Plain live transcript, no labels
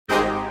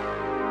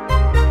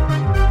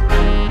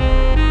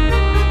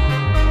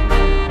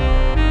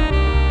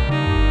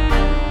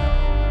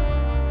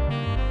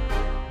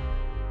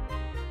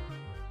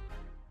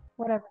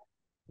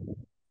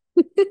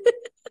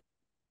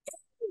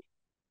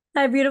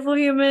Hi, beautiful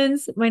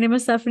humans. My name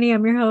is Stephanie.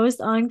 I'm your host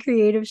on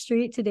Creative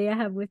Street. Today I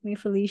have with me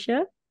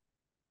Felicia.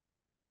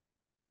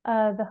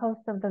 The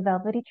host of the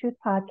Velvety Truth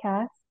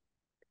podcast.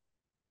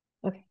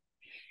 Okay.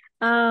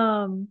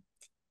 Um,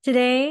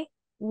 Today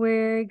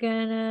we're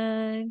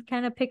gonna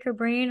kind of pick her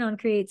brain on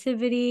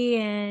creativity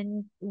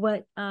and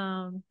what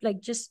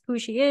like just who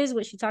she is,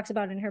 what she talks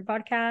about in her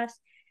podcast,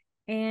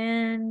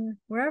 and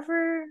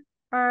wherever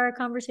our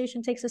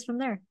conversation takes us from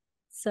there.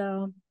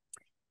 So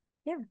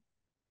yeah.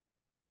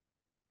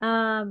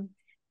 Um,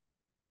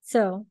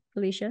 so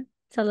Felicia,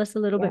 tell us a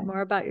little bit Yeah. more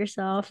about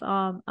yourself,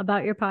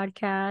 about your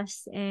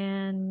podcast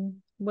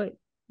and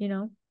you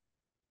know,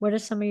 what are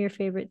some of your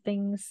favorite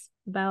things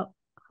about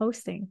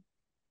hosting?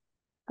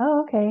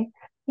 Oh, okay.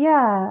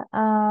 Yeah.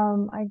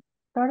 I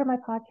started my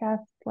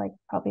podcast like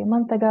probably a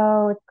month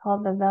ago. It's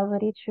called The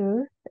Velvety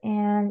Truth,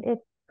 and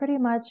it's pretty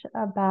much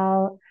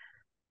about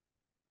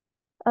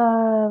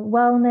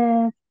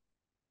wellness,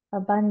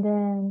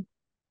 abundance,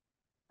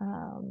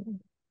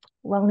 um,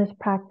 wellness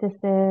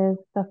practices,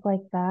 stuff like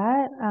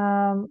that.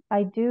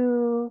 I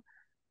do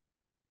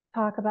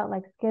talk about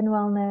like skin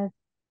wellness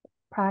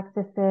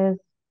practices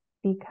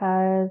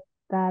because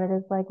that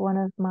is like one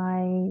of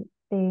my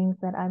things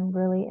that I'm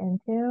really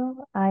into.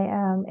 I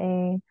am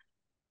a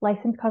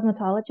licensed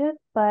cosmetologist,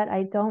 but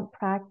I don't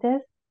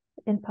practice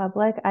in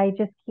public. I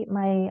just keep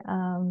my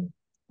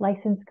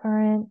license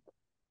current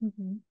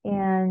Mm-hmm.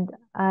 and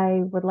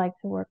I would like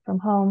to work from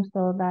home.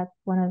 So that's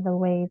one of the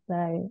ways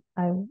that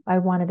I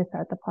wanted to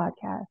start the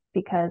podcast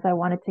because I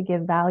wanted to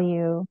give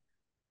value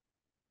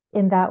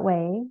in that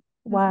way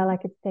while Mm-hmm. I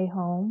could stay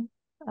home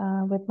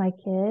with my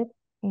kids.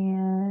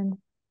 And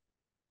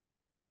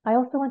I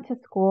also went to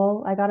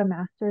school. I got a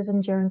master's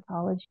in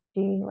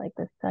gerontology, like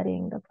the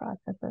studying the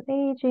process of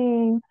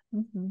aging.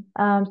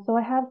 Mm-hmm. So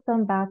I have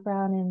some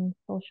background in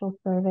social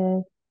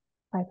service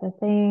type of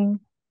thing.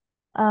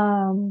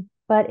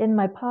 But in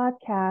my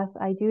podcast,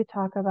 I do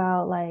talk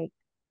about like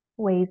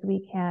ways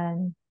we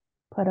can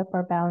put up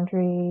our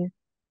boundaries,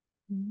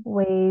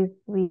 ways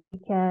we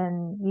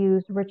can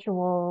use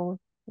rituals,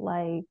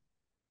 like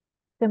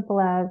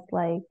simple as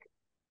like,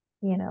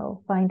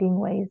 finding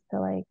ways to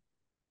like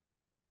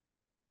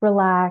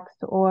relax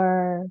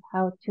or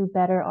how to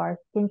better our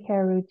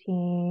skincare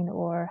routine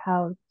or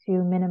how to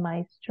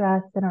minimize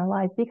stress in our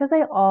lives because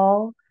they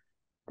all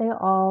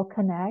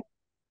connect,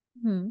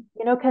 Mm-hmm.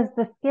 because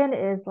the skin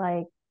is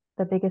like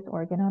the biggest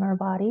organ on our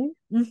bodies.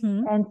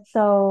 Mm-hmm. And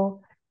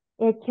so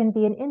it can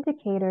be an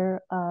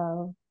indicator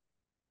of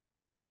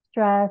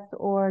stress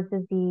or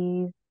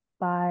disease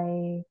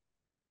by,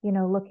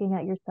 looking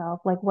at yourself,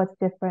 like what's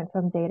different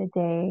from day to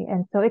day.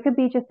 And so it could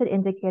be just an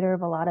indicator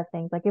of a lot of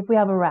things. Like if we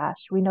have a rash,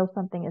 we know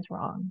something is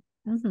wrong.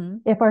 Mm-hmm.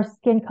 If our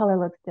skin color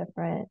looks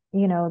different,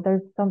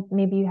 there's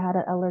maybe you had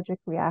an allergic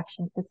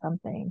reaction to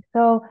something.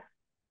 So,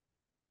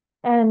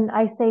 and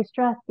I say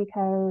stress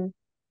because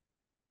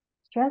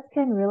stress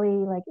can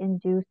really like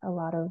induce a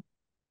lot of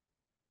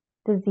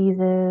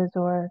diseases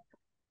or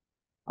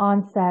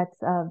onsets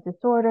of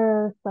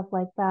disorders, stuff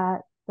like that.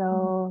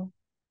 So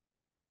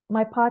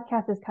my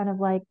podcast is kind of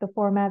like the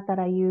format that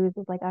I use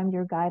is like I'm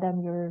your guide,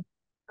 I'm your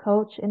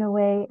coach in a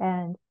way,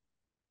 and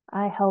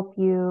I help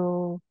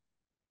you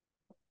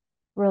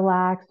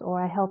relax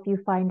or I help you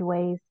find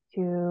ways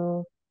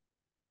to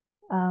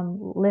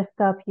lift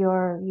up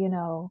your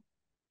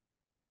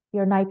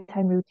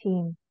nighttime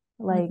routine.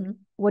 Like, Mm-hmm.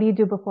 what do you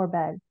do before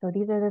bed? So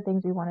these are the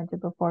things we want to do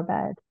before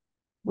bed.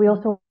 We Mm-hmm.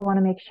 also want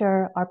to make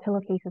sure our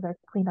pillowcases are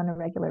cleaned on a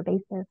regular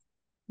basis.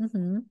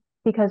 Mm-hmm.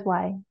 Because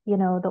why?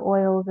 The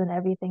oils and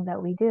everything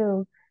that we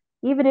do,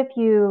 even if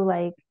you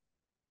like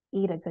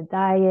eat a good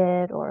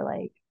diet or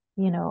like,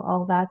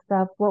 all that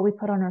stuff, what we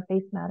put on our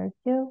face matters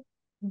too,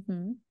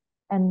 Mm-hmm.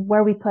 and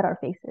where we put our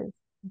faces.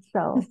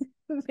 So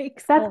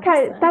Makes that's all the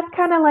kind sense. that's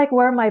kind of like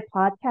where my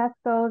podcast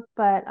goes,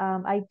 but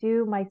I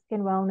do my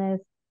skin wellness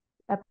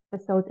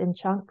episodes in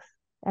chunks,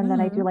 and then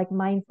I do Mm-hmm. like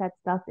mindset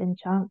stuff in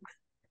chunks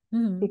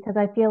Mm-hmm. because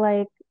I feel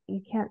like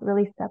you can't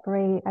really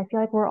separate. I feel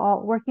like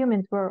we're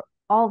humans, we're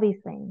all these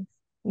things,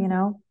 you Mm-hmm.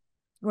 know?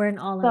 We're an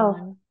So all-in-one.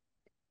 Makes sense.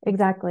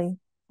 exactly,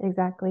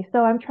 exactly.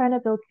 So I'm trying to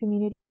build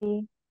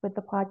community with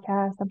the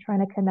podcast. I'm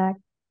trying to connect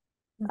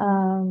Mm-hmm.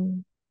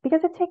 um,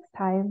 because it takes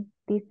time.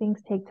 These things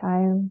take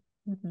time,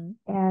 Mm-hmm.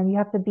 and you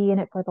have to be in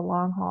it for the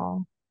long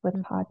haul with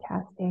Mm-hmm.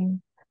 podcasting.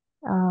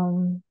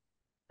 Um,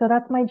 so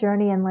that's my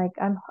journey, and like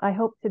I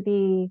hope to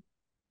be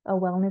a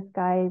wellness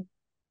guide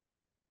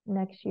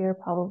next year,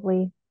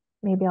 probably.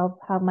 Maybe I'll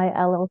have my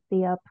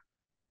LLC up.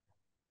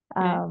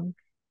 Okay. Um,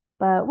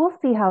 but we'll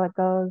see how it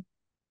goes.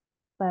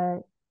 But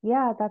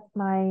yeah, that's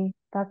my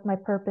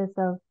purpose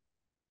of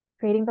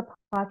creating the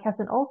podcast.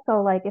 And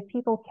also like if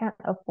people can't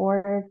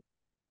afford,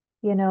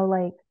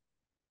 like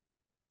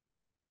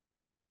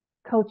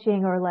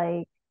coaching or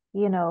like,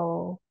 you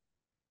know,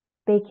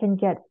 they can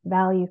get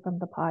value from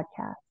the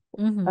podcast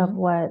of Mm-hmm.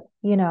 what,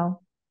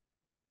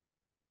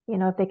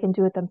 if they can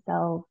do it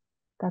themselves,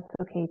 that's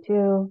okay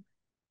too.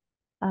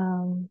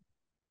 Um,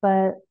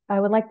 but I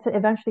would like to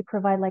eventually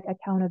provide like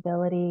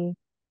accountability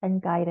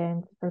and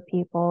guidance for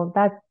people.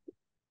 That's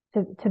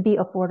to be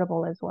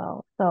affordable as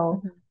well.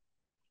 So Mhm.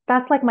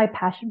 that's like my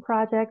passion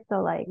project.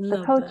 So like the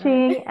Love that.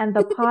 coaching and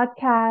the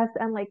podcast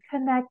and like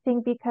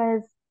connecting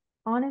because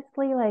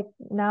honestly, like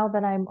now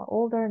that I'm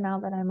older, now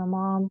that I'm a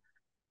mom,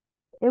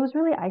 it was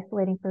really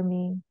isolating for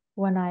me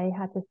when I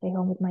had to stay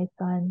home with my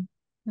son.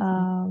 Mhm.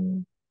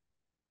 Um,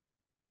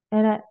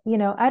 and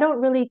I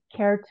don't really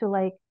care to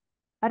like,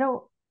 I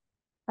don't,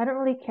 I don't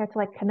really care to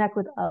like connect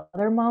with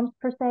other moms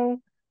per se.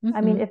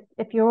 I mean, Mhm.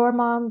 if you're a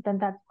mom, then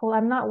that's cool.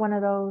 I'm not one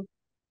of those,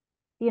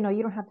 you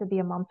don't have to be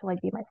a mom to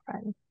like be my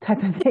friend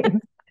type of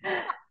thing.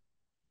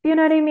 You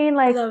know what I mean?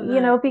 Like, Love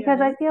that. because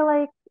Yes.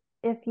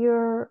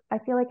 I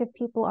feel like if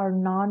people are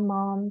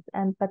non-moms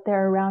but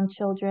they're around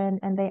children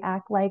and they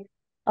act like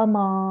a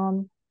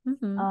mom,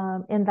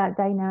 Mhm. in that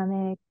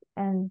dynamic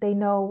and they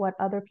know what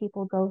other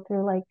people go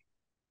through, like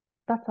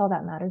that's all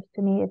that matters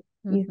to me. If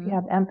you Mhm.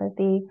 have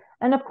empathy.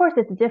 And of course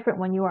it's different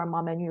when you are a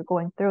mom and you're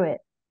going through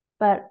it.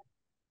 But,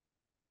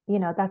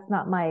 that's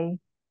not my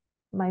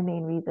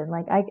main reason.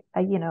 Like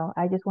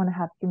I just want to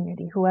have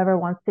community. Whoever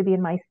wants to be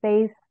in my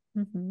space,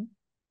 Mhm.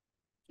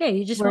 Yeah,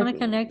 you just we're want to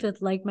connect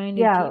with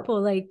like-minded yeah,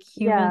 people, like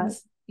yeah,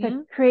 humans. to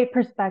Yeah. create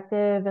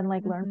perspective and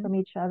like learn Mhm. from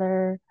each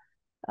other.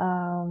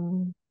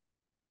 Um,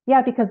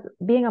 yeah, because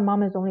being a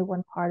mom is only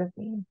one part of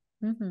me.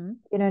 Mhm.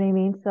 You know what I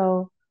mean?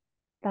 So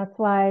that's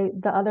why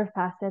the other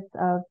facets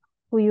of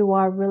who you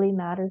are really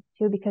matters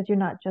too, because you're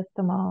not just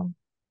a mom.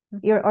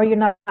 You're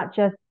not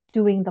just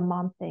doing the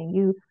mom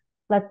thing.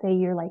 Let's say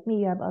you're like me,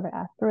 you have other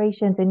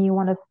aspirations and you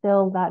want to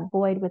fill that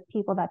void with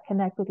people that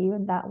connect with you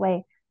in that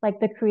way, like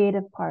the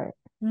creative part.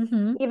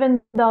 Mhm.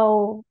 Even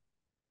though,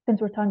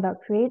 since we're talking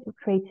about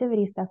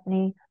creativity,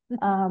 Stephanie,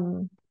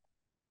 um,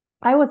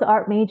 I was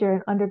art major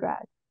in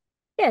undergrad.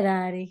 Get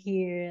out of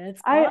here.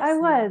 That's I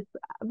was,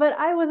 awesome. but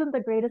I wasn't the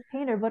greatest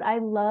painter, but I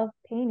love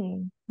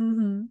painting.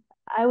 Mhm.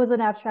 I was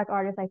an abstract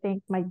artist. I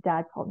think my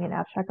dad called me an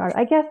abstract artist.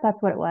 I guess that's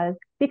what it was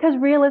because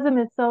realism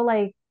is so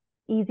like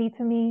easy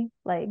to me.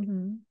 Like,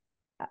 Mhm.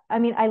 I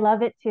mean, I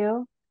love it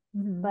too,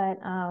 Mhm. but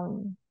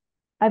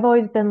I've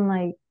always been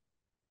like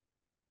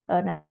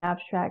an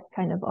abstract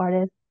kind of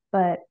artist,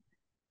 but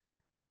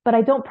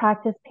I don't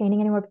practice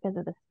painting anymore because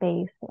of the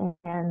space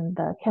and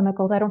the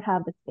chemicals. I don't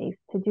have the space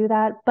to do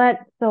that. But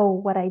so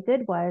what I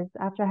did was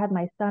after I had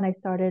my son, I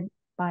started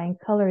buying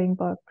coloring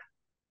books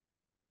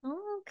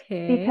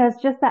Okay.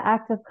 because just the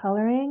act of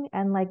coloring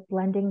and like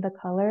blending the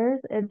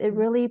colors, it Mhm.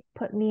 really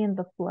put me in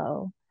the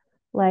flow.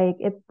 Like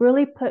it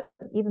really put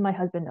even my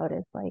husband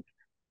noticed. Like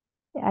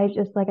I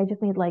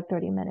just need like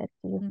 30 minutes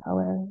to just Mhm.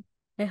 color.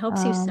 It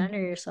helps you Um, center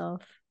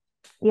yourself.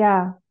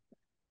 yeah,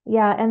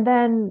 yeah. And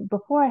then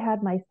before I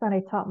had my son,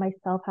 I taught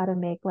myself how to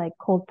make like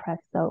cold press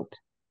soap,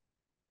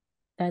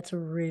 That's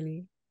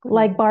really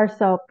like cool. bar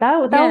soap.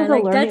 That Yeah, was a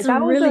like that's learning.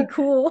 That was really a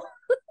cool.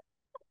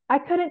 I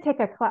couldn't take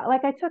a class.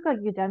 Like I took a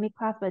Udemy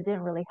class, but it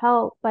didn't really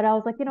help. But I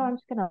was like, Mhm. I'm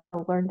just gonna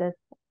learn this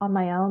on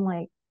my own.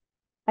 Like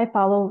I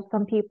follow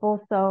some people,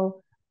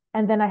 so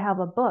and then I have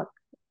a book.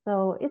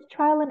 So it's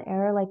trial and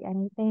error like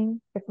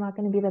anything. It's not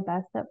going to be the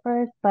best at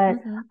first, but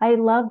Mhm. I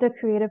love the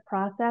creative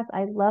process.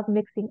 I love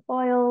mixing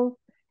oils,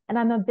 and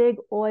I'm a big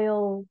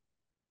oil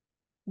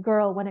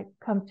girl when it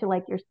comes to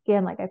like your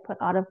skin. Like I put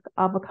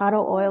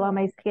avocado oil on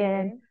Oh, my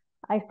skin. okay.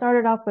 I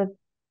started off with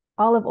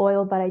olive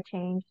oil, but I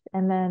changed.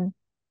 And then,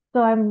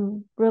 so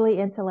I'm really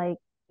into like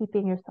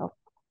keeping yourself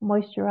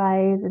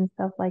moisturized and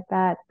stuff like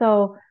that.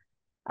 So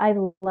I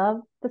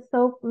love the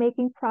soap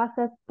making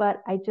process,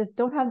 but I just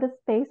don't have the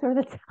space or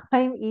the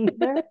time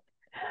either.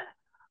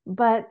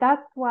 But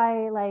that's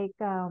why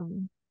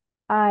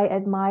I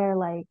admire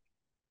like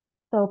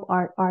soap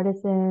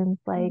artisans,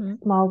 like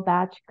Mm-hmm. small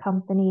batch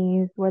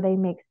companies where they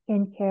make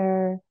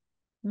skincare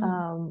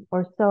Mm-hmm.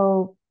 or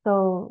soap.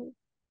 So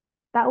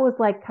that was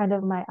like kind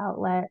of my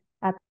outlet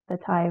at the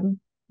time.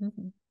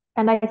 Mm-hmm.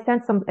 And I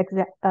sent some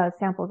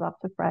samples off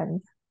to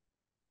friends.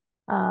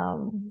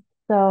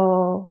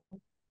 So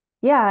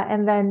yeah,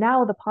 and then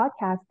now the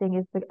podcasting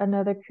is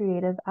another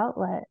creative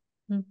outlet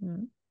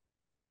Mm-hmm.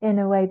 in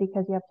a way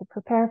because you have to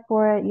prepare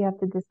for it, you have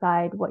to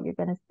decide what you're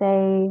going to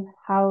say,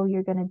 how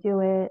you're going to do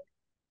it,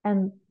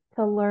 and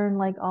to learn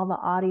like all the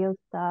audio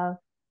stuff,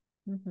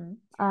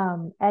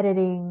 Mm-hmm.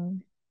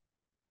 editing.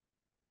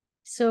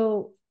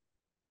 So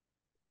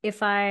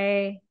if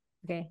I,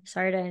 okay,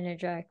 sorry to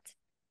interject.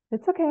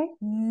 It's okay.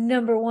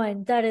 Number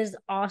one, that is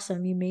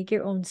awesome. You make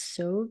your own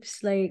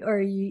soaps, like, or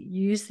you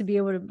used to be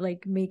able to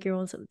like make your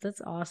own soap.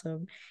 That's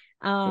awesome.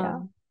 Yeah.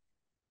 Um,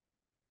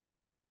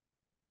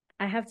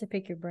 I have to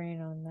pick your brain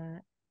on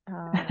that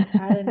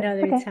at It's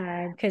another okay.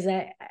 time because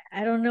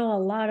I don't know a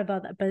lot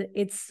about that, but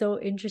it's so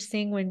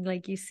interesting when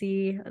like you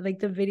see like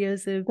the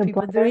videos of The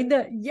people doing blender.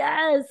 that.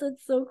 Yes,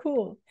 it's so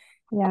cool.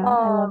 Yeah,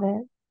 I love Um,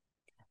 it.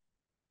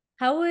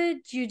 how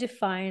would you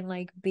define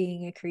like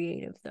being a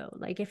creative though?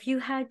 Like if you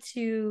had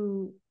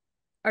to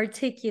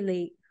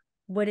articulate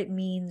what it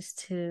means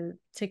to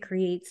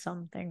create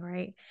something,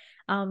 right?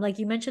 Like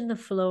you mentioned the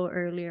flow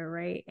earlier,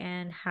 right?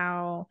 And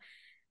how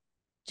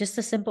just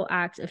a simple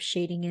act of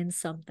shading in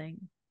something,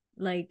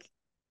 like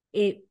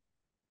it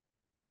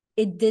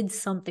it did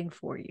something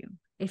for you.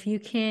 if you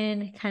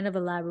can kind of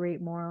elaborate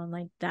more on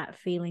like that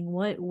feeling,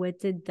 what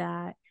did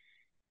that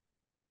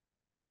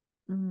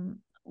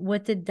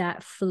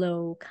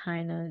flow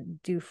kind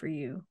of do for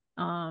you?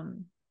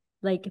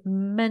 Like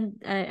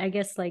I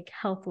guess like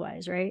health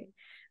wise, right?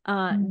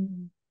 Uh,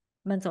 Mm.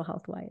 mental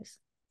health wise.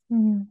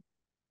 Mm.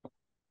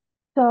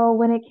 So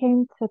when it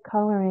came to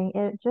coloring,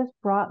 it just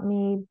brought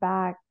me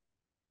back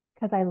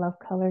because I love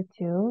color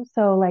too.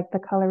 So like the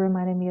color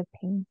reminded me of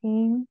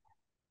painting.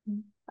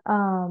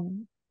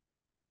 Um,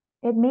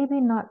 it made me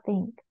not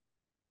think.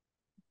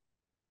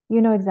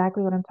 You know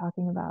exactly what I'm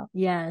talking about. If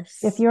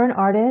Yes. you're an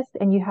artist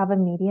and you have a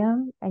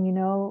medium and you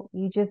know,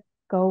 you just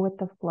go with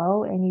the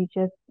flow and you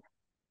just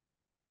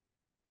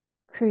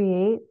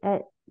create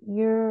it,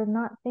 you're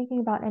not thinking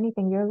about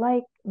anything. You're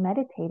like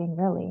meditating,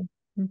 really.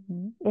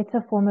 Mm-hmm. It's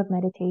a form of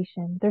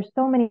meditation. There's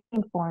so many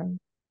forms.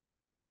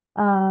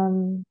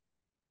 Um,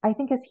 I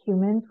think as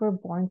humans, we're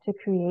born to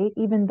create,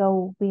 even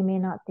though we may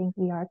not think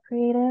we are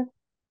creative.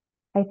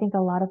 I think a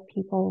lot of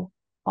people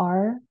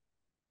are.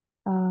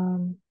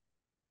 Um,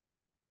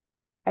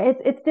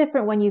 it's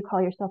different when you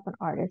call yourself an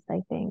artist,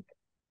 I think.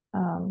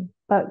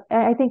 But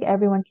I think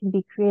everyone can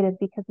be creative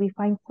because we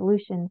find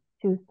solutions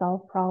to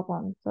solve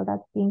problems. So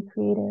that's being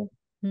creative.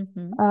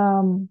 Mm-hmm.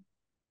 Um,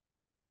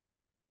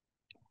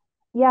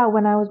 yeah,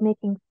 when I was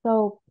making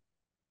soap,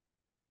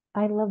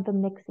 I love the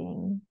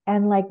mixing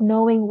and like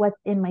knowing what's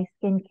in my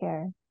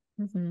skincare.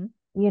 Mm-hmm.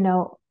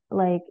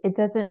 Like it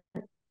doesn't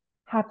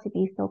have to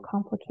be so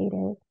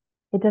complicated.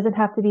 It doesn't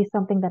have to be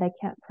something that I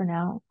can't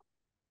pronounce.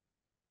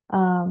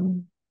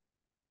 Um,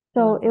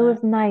 so Love it that.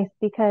 was nice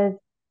because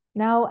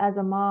now as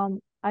a mom,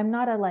 I'm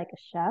not a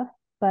chef,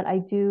 but I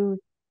do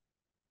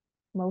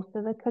most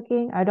of the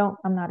cooking. I'm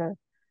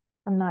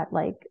not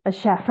like a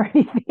chef or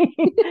anything.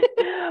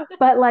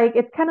 But like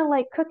it's kind of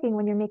like cooking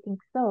when you're making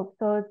soap.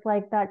 So it's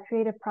like that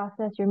creative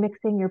process. You're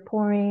mixing, you're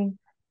pouring,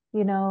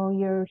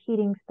 you're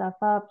heating stuff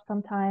up.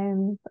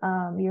 Sometimes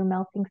you're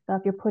melting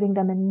stuff, you're putting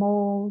them in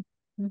molds.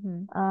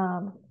 Mm-hmm.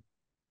 Um,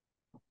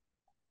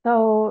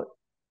 so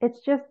it's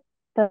just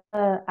the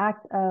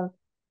act of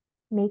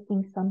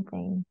making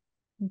something,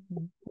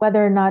 Mm-hmm.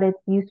 whether or not it's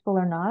useful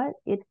or not.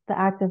 It's the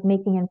act of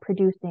making and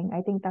producing.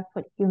 I think that's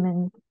what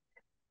humans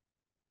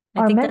I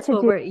are think meant that's to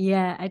what do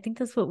I think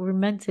that's what we're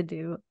meant to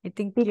do. I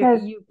think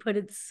because you put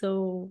it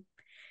so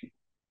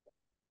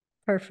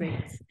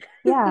perfect.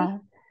 yeah,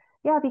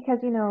 yeah, because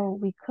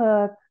we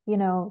cook,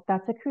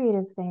 that's a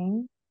creative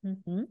thing.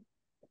 Mm-hmm.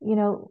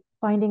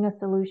 Finding a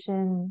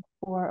solution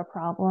for a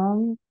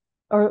problem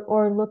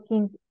or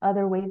looking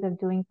other ways of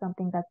doing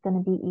something that's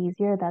going to be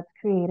easier, that's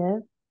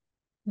creative.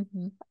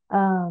 Mm-hmm.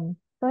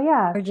 So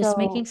yeah, Or just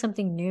making so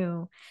something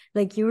new.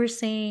 Like you were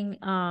saying,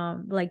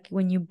 like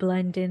when you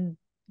blend in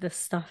the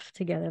stuff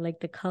together, like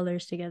the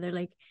colors together,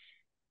 like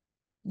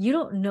you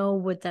don't know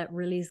what that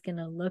really is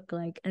gonna look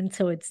like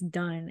until it's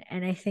done.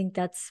 And I think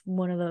that's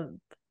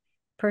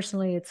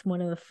personally, it's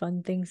one of the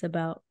fun things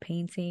about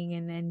painting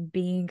and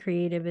being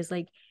creative is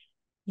like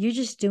you're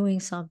just doing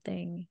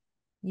something.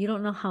 You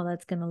don't know how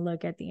that's gonna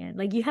look at the end.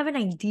 Like you have an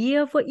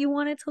idea of what you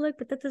want it to look,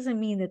 but that doesn't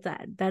mean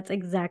that's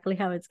exactly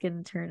how it's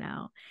gonna turn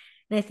out.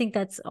 And I think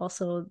that's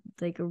also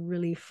like a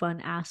really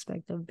fun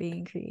aspect of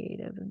being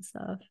creative and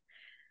stuff.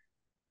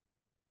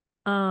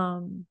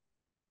 Um,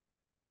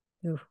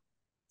 ooh.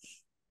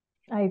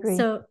 I agree.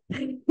 So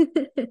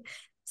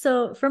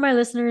so for my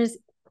listeners,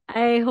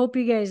 I hope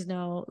you guys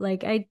know,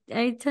 like I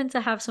tend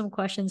to have some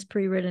questions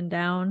pre-written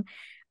down.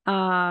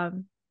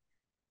 Um,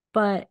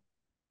 but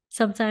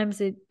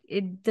sometimes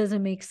it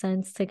doesn't make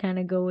sense to kind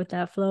of go with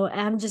that flow.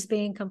 I'm just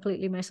being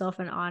completely myself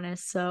and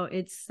honest. So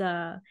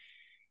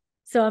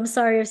so I'm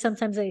sorry if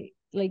sometimes I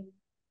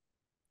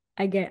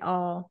get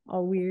all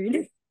weird.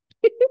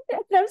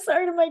 And I'm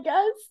sorry to my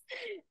guests.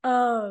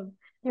 Um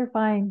You're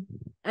fine.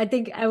 I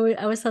think I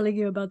was telling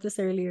you about this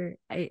earlier.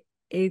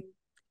 It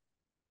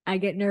I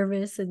get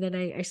nervous and then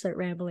I start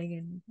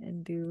rambling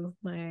and do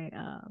my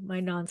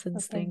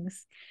nonsense Okay.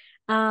 things.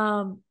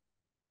 Um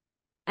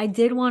I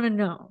did want to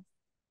know.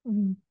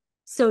 Mhm.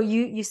 So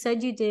you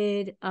said you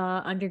did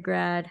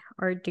undergrad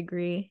art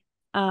degree.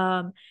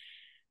 Um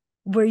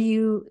were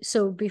you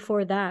so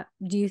before that,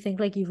 do you think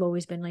like you've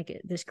always been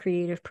like this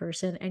creative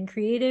person and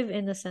creative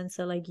in the sense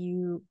that like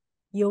you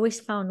always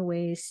found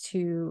ways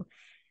to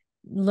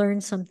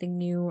learn something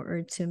new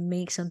or to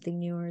make something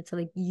new or to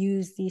like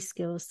use these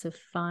skills to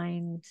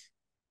find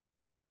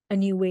a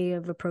new way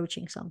of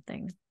approaching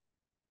something.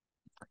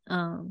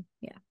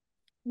 Yeah.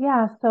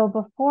 Yeah, so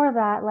before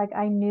that, like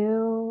I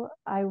knew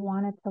I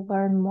wanted to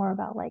learn more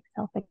about like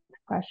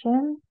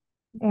self-expression.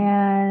 Mhm.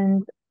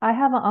 And I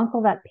have an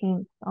uncle that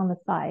paints on the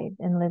side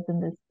and lives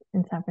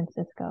in San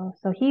Francisco.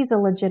 So he's a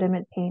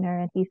legitimate painter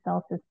and he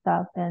sells his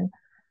stuff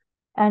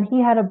and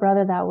he had a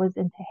brother that was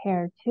into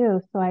hair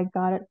too. So I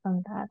got it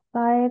from that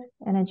side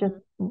and it just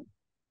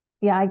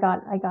yeah, I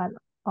got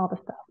all the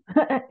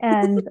stuff.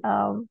 And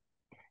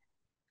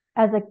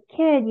as a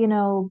kid,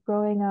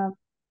 growing up,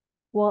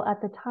 well,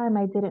 at the time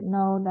I didn't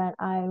know that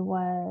I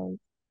was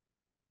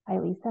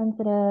highly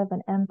sensitive,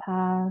 an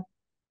empath.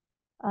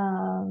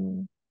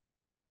 Um,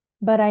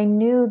 but I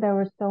knew there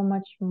was so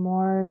much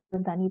more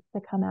that needs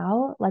to come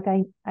out. Like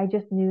I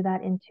just knew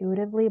that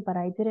intuitively, but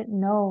I didn't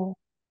know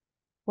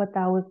what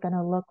that was going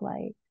to look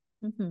like.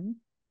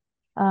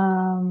 Mm-hmm.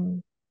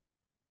 Um,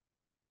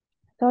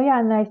 so yeah,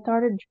 and I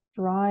started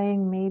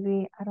drawing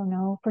maybe, I don't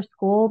know, for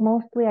school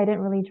mostly. I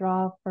didn't really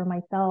draw for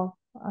myself.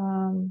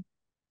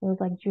 It was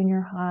like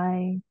junior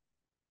high.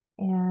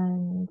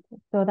 And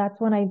so that's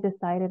when I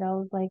decided I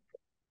was like,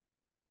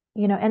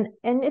 and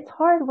it's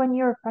hard when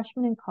you're a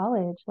freshman in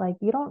college. Like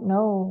you don't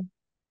know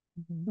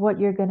Mm-hmm. what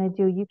you're gonna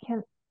do. You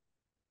can't,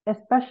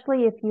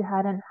 especially if you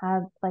hadn't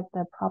had like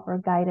the proper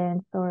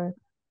guidance or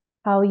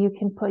how you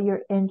can put your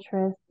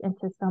interest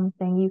into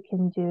something you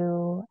can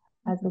do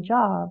as a Mm-hmm.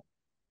 job.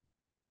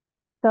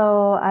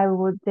 So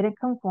didn't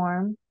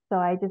conform. So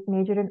I just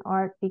majored in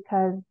art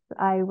because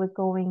I was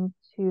going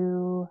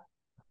to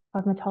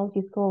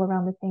cosmetology school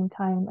around the same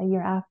time a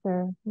year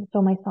after,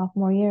 so my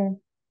sophomore year.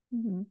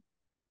 Mm-hmm.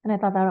 And I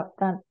thought that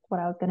that's what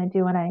I was going to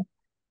do. And I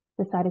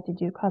decided to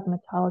do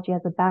cosmetology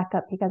as a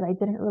backup because I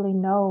didn't really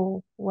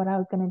know what I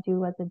was going to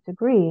do as a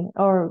degree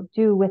or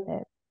do with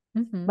it.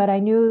 Mm-hmm. But I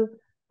knew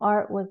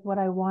art was what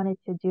I wanted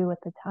to do at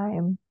the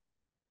time.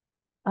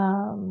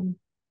 Um,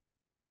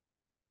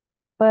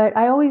 but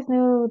I always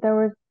knew there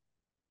was,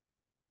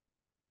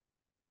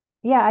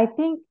 yeah, I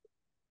think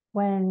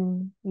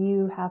when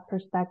you have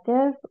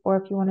perspective or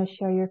if you want to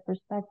share your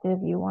perspective,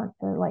 you want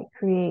to like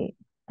create.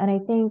 And I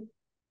think,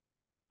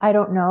 I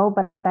don't know,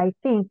 but I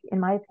think, in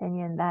my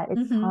opinion, that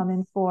it's Mm-hmm.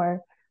 common for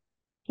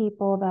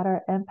people that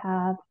are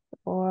empaths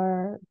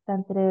or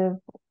sensitive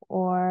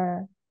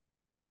or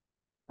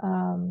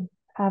um,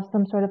 have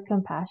some sort of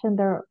compassion.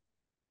 There are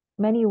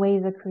many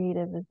ways of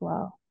creative as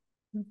well.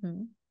 Mm-hmm.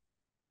 Okay.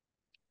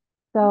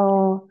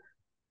 So,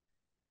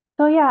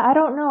 so yeah, I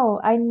don't know.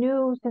 I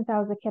knew since I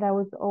was a kid, I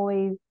was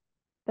always,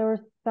 there was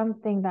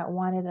something that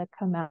wanted to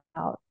come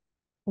out,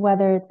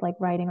 whether it's like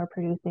writing or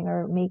producing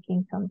or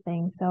making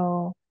something.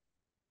 So,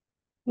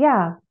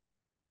 yeah,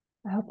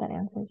 I hope that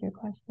answers your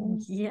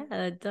question. Yeah,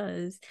 it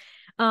does.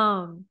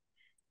 Um,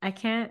 I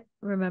can't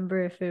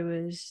remember if it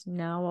was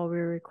now while we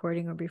were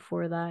recording or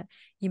before that.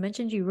 You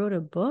mentioned you wrote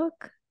a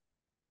book.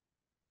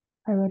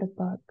 I wrote a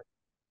book.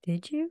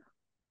 Did you?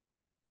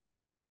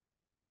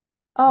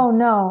 Oh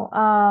no,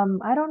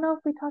 I don't know if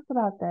we talked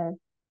about this,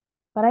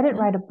 but I didn't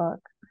No? write a book.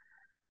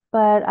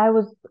 But I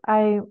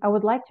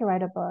would like to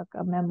write a book,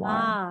 a memoir.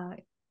 Ah,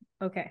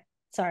 okay.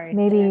 Sorry.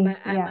 Then Maybe,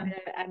 yeah.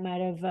 I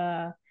might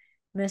have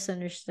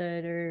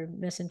misunderstood or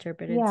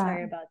misinterpreted. Yeah.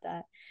 Sorry about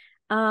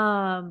that.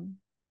 Um,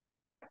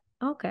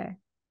 okay.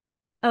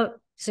 Oh,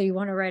 so you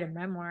want to write a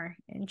memoir.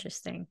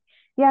 Interesting.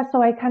 Yeah,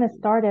 so I kind of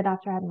started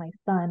after I had my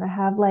son. I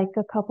have like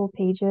a couple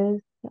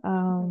pages.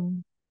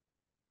 Um,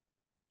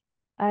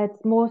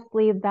 it's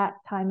mostly that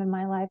time in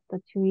my life, the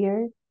 2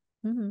 years,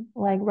 Mm-hmm.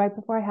 like right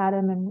before I had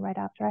him and right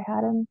after I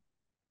had him,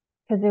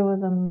 because it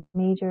was a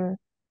major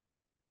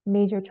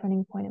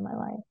turning point in my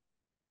life.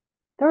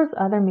 There was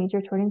other major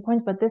turning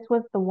points, but this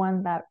was the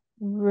one that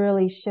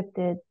really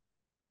shifted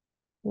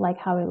like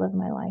how I live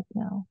my life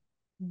now.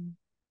 Mm.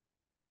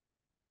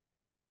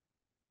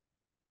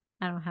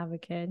 I don't have a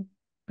kid,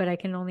 but I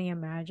can only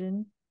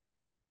imagine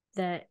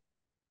that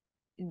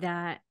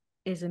that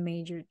is a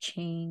major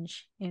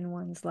change in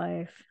one's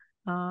life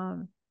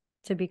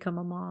to become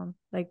a mom.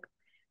 Like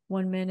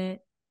 1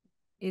 minute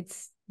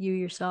it's you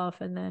yourself,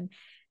 and then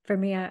for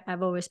me,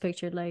 I've always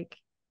pictured like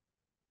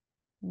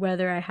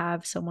whether I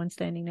have someone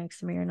standing next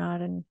to me or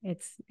not, and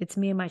it's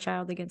me and my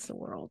child against the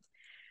world.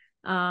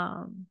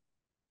 Um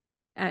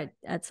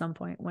at some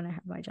point when I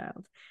have my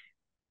child.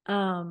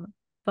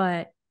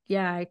 But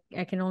yeah,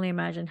 I can only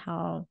imagine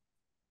how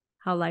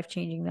life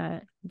changing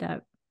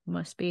that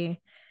must be.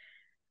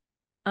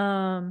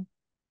 Um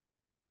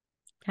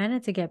Kind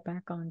of to get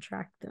back on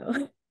track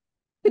though.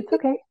 It's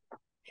okay.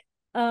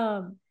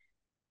 um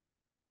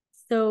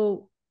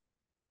so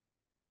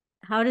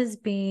how does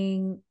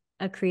being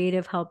a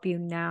creative help you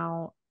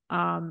now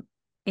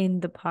in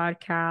the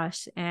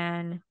podcast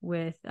and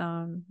with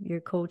your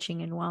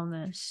coaching and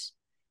wellness?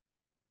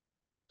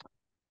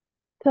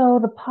 So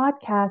the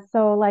podcast,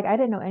 so like I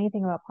didn't know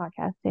anything about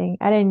podcasting.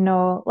 I didn't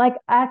know, like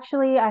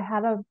actually I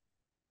had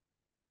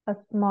a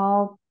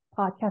small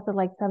podcast of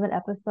like 7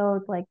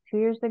 episodes like 2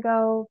 years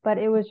ago, but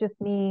it was just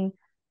me.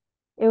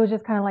 It was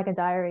just kind of like a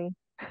diary,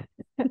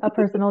 a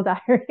personal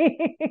diary.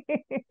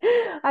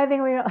 I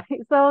think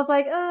so I was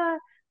like,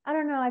 I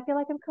don't know. I feel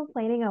like I'm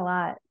complaining a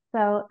lot.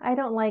 So I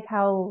don't like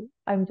how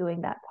I'm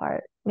doing that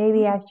part.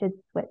 Maybe I should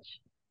switch.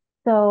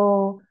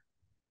 So,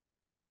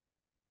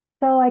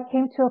 so I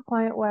came to a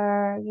point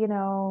where,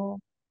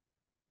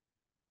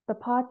 the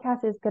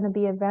podcast is going to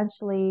be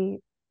eventually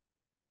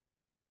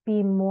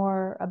be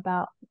more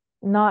about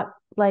not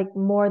like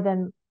more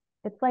than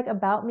it's like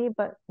about me,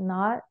 but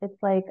not.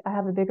 It's like I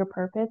have a bigger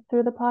purpose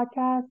through the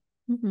podcast.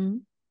 Mm-hmm.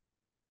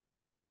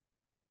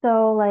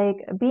 So like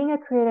being a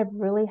creative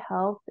really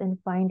helps in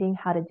finding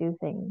how to do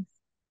things.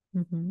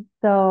 Mm-hmm.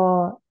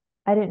 So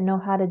I didn't know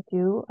how to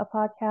do a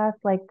podcast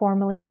like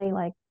formally,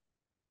 like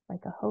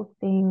a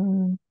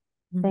hosting.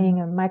 Mm-hmm. saying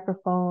a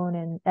microphone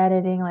and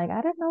editing. Like,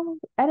 I don't know,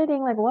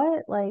 editing, like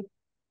what? Like,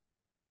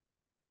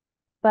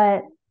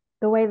 but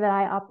the way that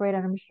I operate,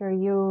 and I'm sure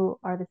you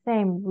are the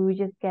same, we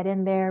just get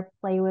in there,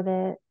 play with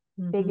it,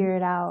 Mm-hmm. figure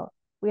it out.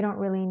 We don't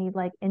really need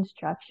like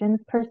instructions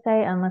per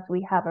se, unless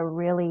we have a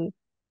really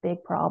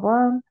big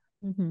problem.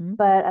 Mm-hmm.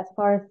 But as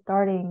far as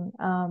starting,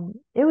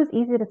 it was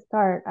easy to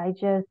start. I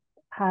just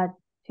had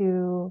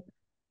to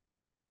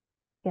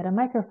get a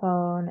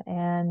microphone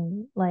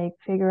and like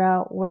figure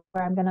out where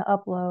I'm going to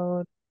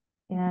upload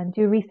and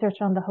do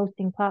research on the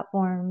hosting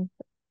platforms.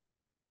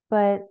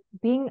 But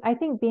I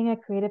think being a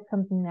creative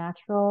comes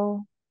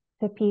natural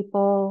to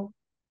people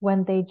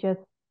when they just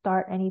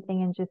start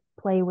anything and just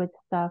play with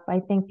stuff.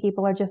 I think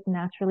people are just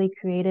naturally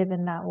creative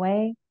in that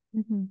way.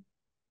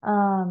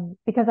 Mm-hmm.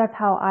 Because that's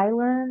how I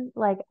learn.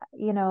 Like,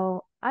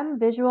 I'm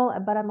visual,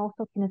 but I'm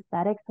also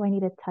kinesthetic, so I need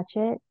to touch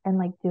it and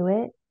like do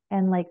it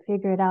and like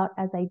figure it out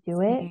as I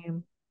do it.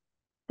 Same.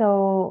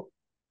 So,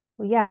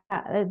 yeah,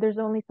 there's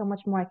only so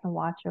much more I can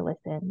watch or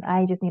listen.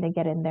 I just need to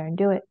get in there and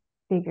do it,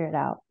 figure it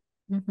out.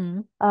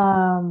 Mm-hmm.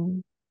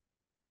 Um,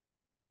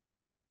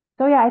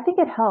 so yeah, I think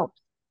it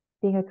helps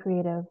being a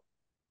creative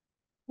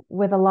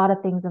with a lot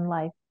of things in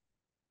life.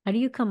 How do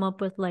you come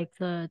up with like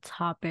the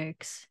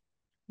topics?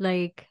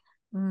 Like,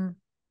 mm,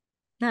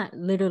 not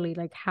literally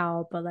like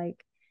how, but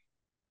like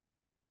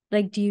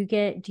do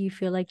you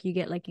feel like you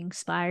get like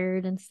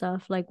inspired and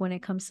stuff like when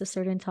it comes to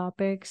certain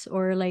topics,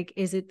 or like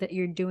is it that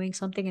you're doing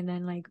something and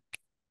then like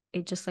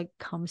it just like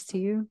comes to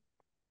you?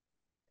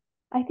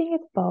 I think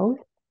it's both.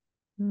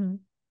 Mm-hmm.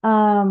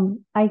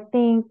 I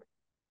think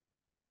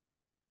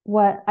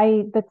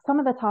that some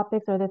of the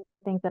topics are the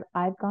things that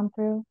I've gone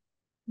through,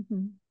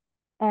 Mm-hmm.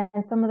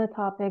 and some of the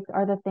topics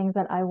are the things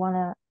that I want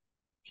to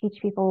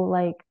teach people,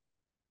 like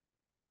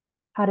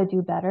how to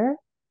do better.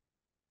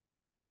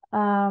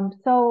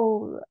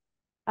 So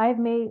I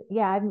made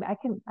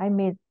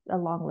a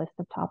long list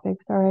of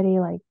topics already,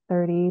 like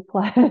 30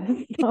 plus.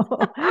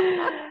 So,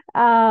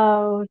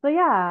 so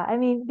yeah, I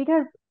mean,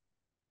 because,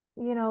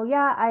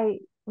 yeah,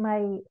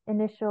 my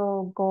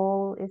initial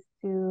goal is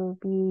to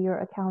be your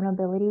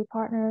accountability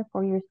partner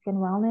for your skin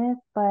wellness,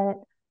 but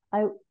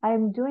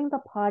I'm doing the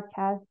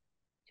podcast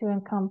to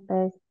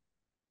encompass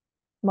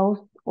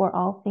most or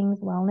all things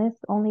wellness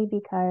only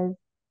because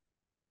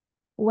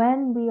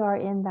when we are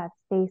in that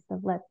space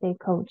of, let's say,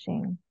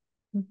 coaching,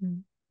 Mm-hmm.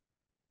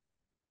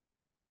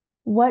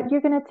 what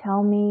you're going to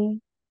tell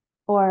me,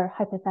 or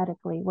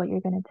hypothetically, what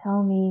you're going to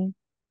tell me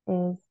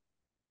is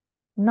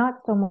not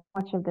so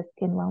much of the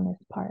skin wellness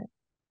part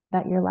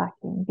that you're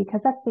lacking,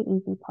 because that's the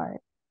easy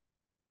part.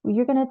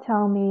 You're going to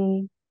tell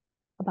me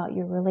about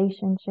your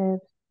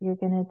relationships. You're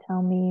going to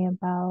tell me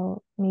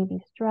about maybe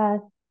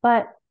stress,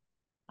 but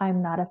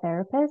I'm not a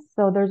therapist.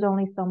 So there's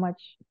only so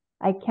much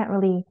I can't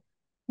really,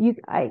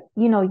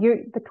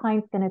 the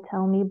client's going to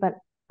tell me, but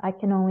I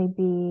can only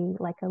be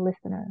like a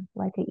listener,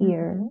 like an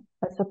ear,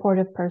 Mm-hmm. a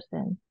supportive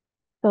person.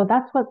 So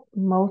that's what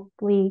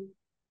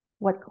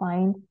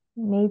clients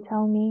may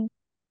tell me.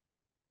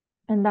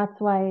 And that's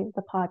why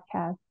the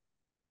podcast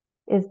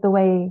is the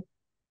way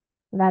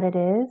that it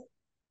is.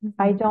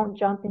 I Mm-hmm. don't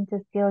jump into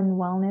skill and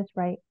wellness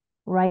right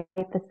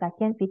at the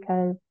second,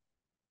 because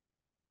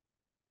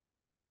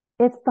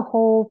it's the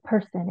whole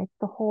person, it's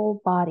the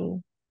whole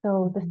body.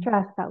 So the Mm-hmm.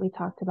 stress that we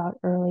talked about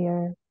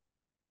earlier,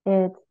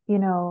 it's,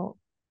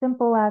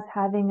 simple as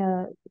having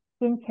a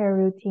skincare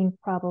routine,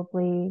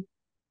 probably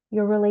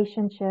your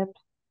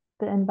relationships,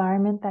 the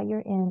environment that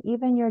you're in,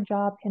 even your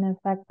job can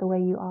affect the way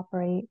you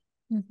operate.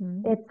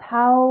 Mm-hmm. It's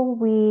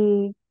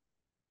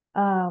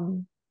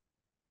um,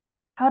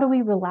 how do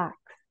we relax?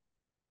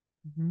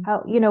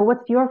 Mm-hmm.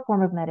 What's your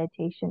form of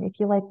meditation? If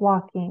you like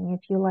walking,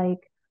 if you like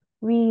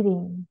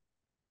reading,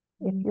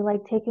 if you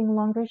like taking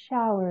longer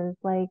showers,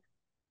 like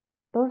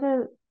those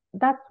are,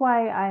 that's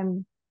why I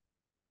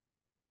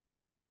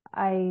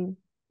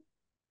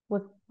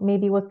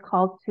was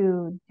called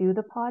to do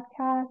the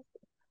podcast,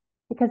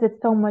 because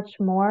it's so much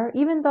more,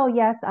 even though,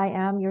 yes, I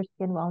am your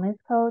skin wellness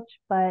coach,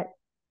 but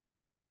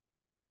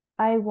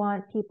I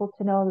want people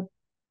to know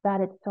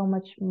that it's so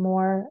much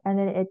more, and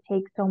it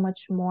takes so much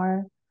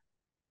more,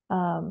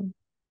 um,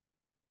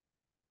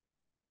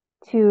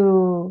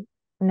 to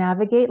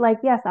navigate. Like,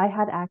 yes, I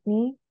had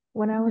acne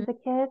when I was Mm-hmm.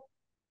 a kid,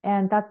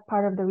 and that's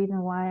part of the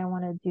reason why I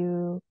want to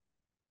do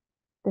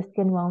the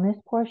skin wellness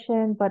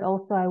portion. But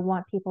also, I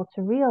want people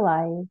to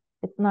realize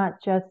it's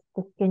not just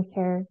the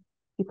skincare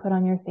you put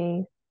on your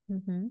face,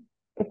 Mm-hmm.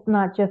 it's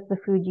not just the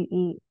food you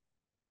eat,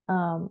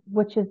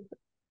 which is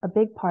a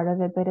big part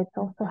of it, but it's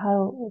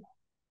also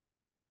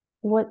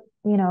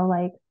Mm-hmm.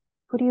 like,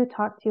 who do you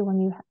talk to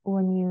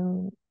when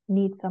you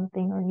need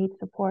something or need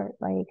support?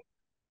 Like,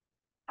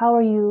 how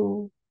are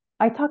you?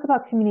 I talk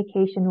about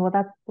communication. Well,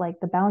 that's like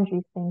the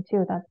boundaries thing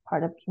too. That's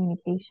part of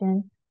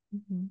communication.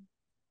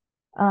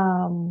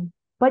 Mm-hmm.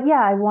 But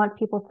yeah, I want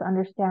people to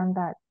understand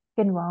that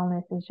skin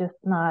wellness is just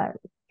not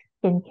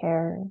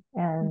skincare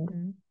and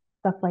Mm-hmm.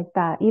 stuff like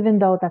that, even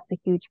though that's a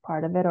huge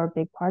part of it or a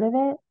big part of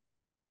it.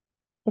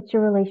 It's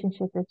your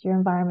relationships, it's your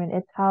environment,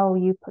 it's how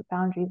you put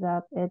boundaries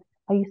up, it's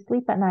how you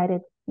sleep at night.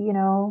 It's,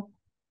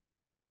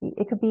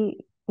 it could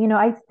be,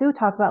 I do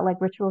talk about like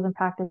rituals and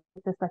practices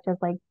such as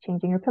like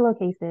changing your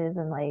pillowcases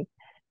and like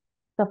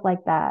stuff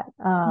like that.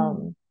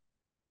 Mm.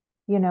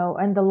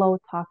 And the low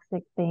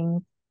toxic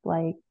things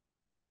like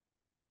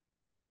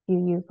you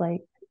use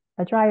like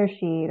a dryer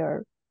sheet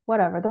or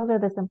whatever. Those are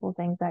the simple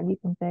things that you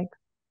can fix.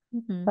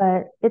 Hmm.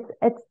 But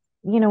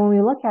when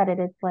we look at it,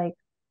 it's like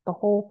the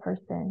whole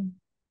person.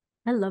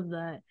 I love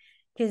that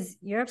because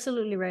you're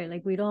absolutely right.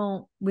 Like we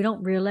don't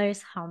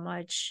realize how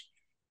much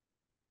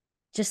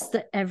just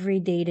the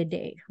everyday to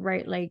day,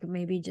 right? Like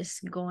maybe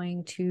just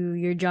going to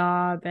your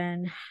job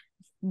and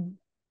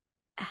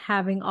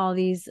having all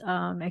these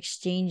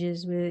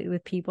exchanges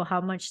with people,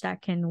 how much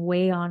that can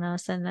weigh on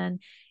us. And then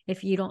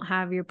if you don't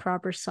have your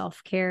proper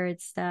self-care,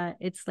 it's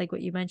like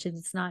what you mentioned,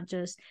 it's not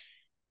just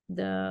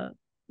the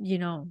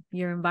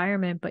your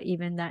environment, but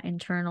even that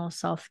internal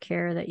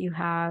self-care that you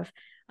have.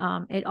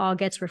 It all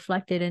gets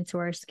reflected into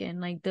our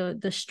skin, like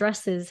the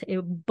stresses, it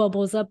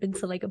bubbles up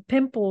into like a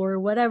pimple or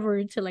whatever,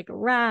 into like a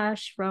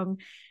rash from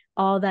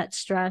all that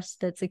stress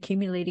that's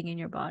accumulating in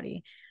your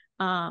body.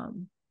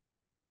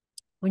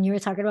 When you were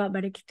talking about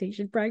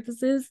meditation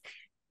practices,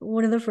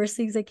 one of the first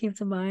things that came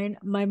to mind,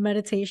 my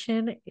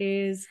meditation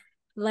is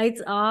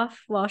lights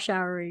off while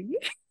showering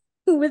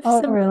with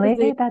Oh, some music,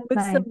 really? That's with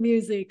some nice.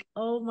 music.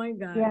 Oh my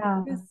God.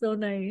 Yeah. It's so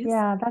nice.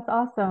 Yeah, that's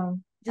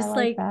awesome. I Just like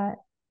like that.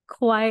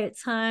 quiet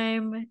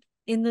time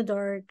in the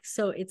dark.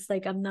 So it's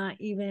like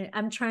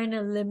I'm trying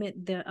to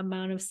limit the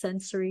amount of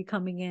sensory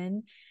coming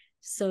in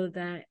so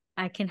that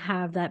I can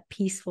have that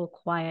peaceful,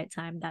 quiet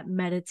time, that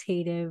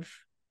meditative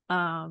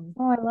Oh,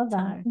 I love that.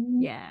 time.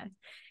 Hmm. Yeah.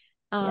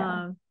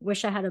 Yeah.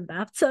 Wish I had a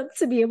bathtub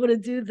to be able to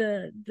do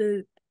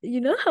the you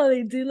know how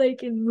they do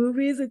like in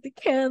movies with the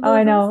Oh, I candles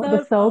and know. The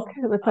stuff. soak.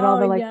 Oh, They put all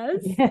oh the like, yes.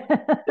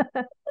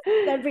 yeah.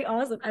 That'd be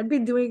awesome. I'd be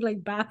doing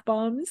like bath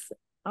bombs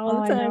all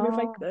Oh, the I time if I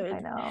know. I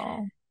could.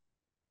 know.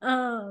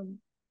 Um,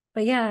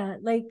 but yeah,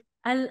 like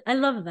I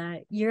love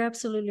that. You're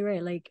absolutely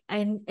right. Like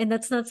and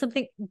that's not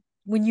something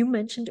when you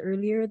mentioned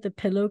earlier the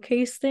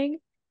pillowcase thing,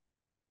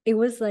 it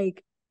was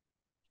like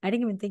I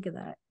didn't even think of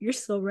that. You're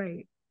so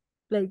right.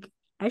 Like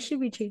I should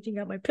be changing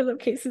out my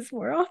pillowcases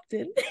more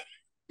often.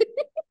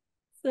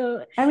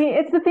 So I mean,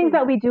 it's the things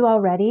that we do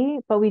already,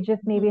 but we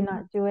just maybe mm-hmm.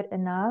 not do it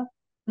enough.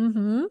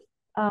 Mm-hmm.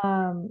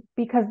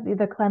 Because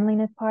the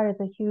cleanliness part is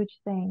a huge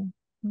thing.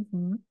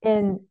 Mm-hmm.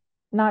 And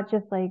not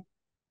just like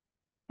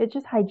it's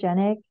just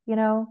hygienic, you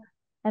know?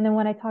 And then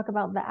when I talk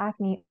about the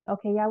acne,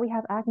 okay, yeah, we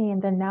have acne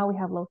and then now we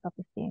have low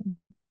self-esteem.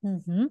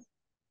 Mm-hmm.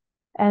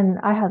 And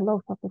I had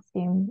low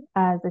self-esteem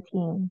as a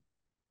teen.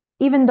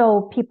 Even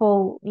though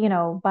people,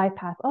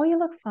 bypass, oh, you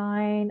look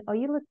fine, oh,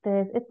 you look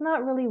this. It's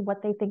not really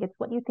what they think, it's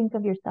what you think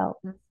of yourself.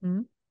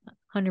 Mm-hmm.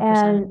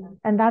 100%.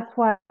 And that's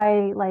why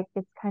I like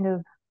it's kind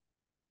of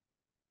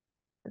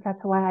that's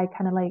why I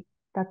kind of like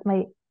that's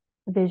my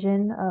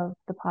vision of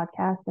the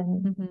podcast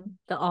and Mm-hmm.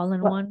 The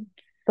all-in-one. what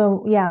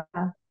so yeah,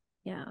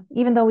 Yeah.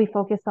 even though we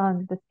focus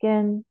on the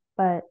skin,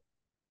 but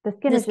the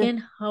skin The is just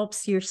skin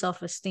helps your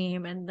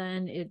self-esteem, and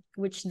then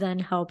which then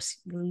helps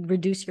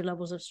reduce your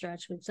levels of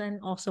stress, which then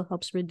also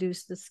helps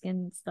reduce the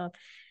skin stuff.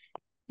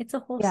 It's a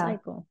whole yeah,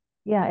 cycle.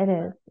 yeah, I it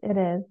love is. It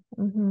is.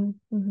 Mm-hmm.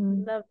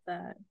 Mm-hmm. love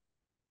that.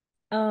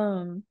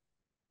 Um,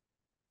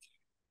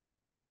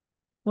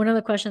 one of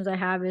the questions I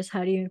have is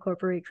how do you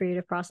incorporate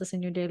creative process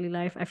in your daily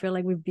life? I feel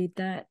like we beat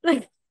that.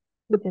 Like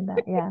We did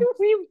that. Yeah.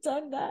 we've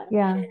done that.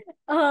 Yeah.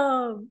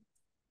 Um,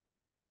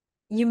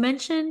 you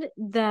mentioned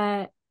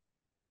that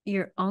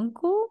your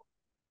uncle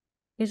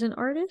is an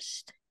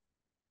artist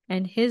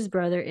and his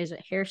brother is a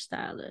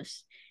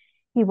hairstylist.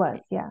 He was.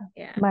 Yeah.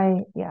 Yeah.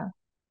 Yeah.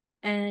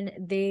 And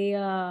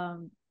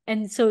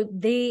and so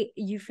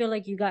you feel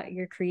like you got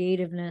your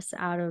creativeness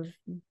out of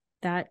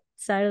that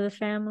side of the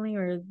family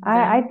or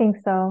I them? think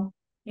so.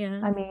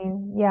 Yeah. I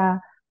mean, yeah.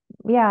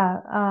 Yeah.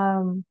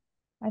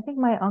 I think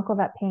my uncle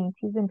that paints,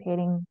 he's been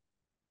painting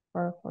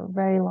for a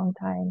very long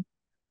time.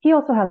 He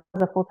also has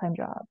a full-time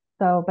job.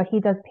 So, but he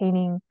does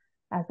painting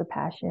as a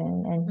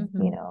passion and,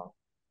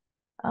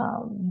 Mm-hmm.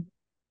 um,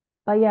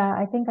 but yeah,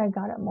 I think I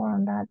got it more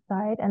on that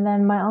side. And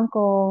then my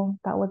uncle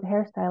that was a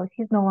hairstylist,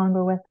 he's no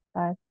longer with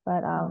us,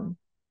 but Oh.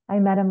 I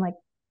met him like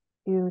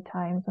few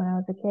times when I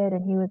was a kid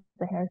and he was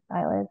the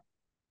hairstylist.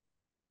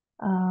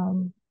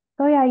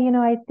 So yeah,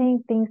 I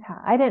think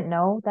I didn't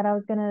know that I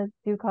was gonna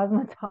do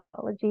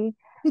cosmetology.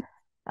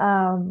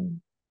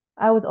 Um,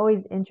 I was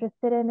always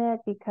interested in it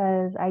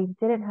because I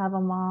didn't have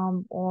a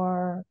mom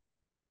or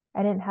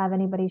I didn't have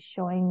anybody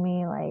showing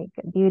me like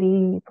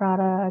beauty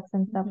products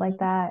and stuff like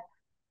Mm-hmm.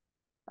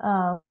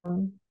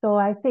 that. So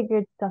I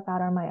figured stuff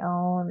out on my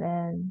own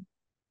and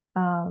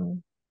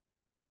um,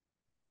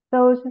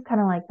 so it was just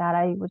kind of like that.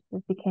 I was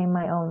just became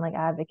my own like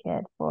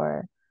advocate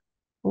for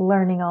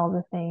learning all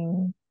the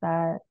things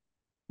that,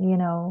 you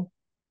know,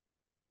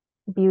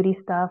 beauty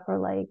stuff or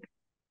like,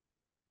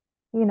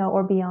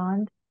 or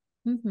beyond.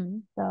 Mm-hmm.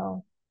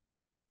 So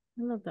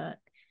I love that.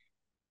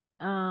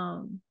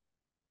 Um,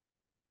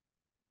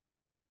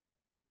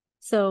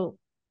 so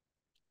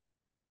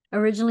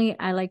Originally,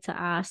 I like to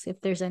ask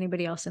if there's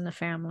anybody else in the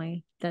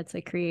family that's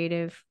a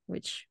creative,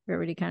 which we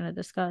already kind of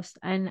discussed.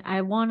 And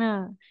I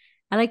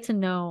like to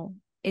know,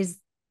 is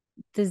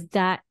does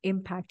that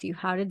impact you?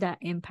 How did that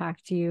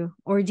impact you?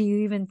 Or do you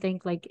even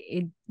think like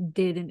it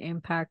did an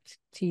impact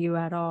to you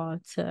at all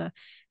to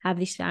have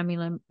these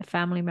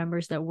family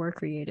members that were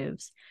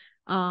creatives?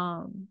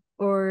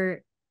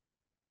 Or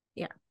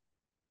yeah,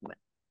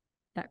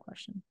 that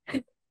question.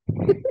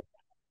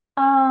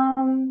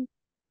 Um,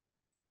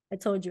 I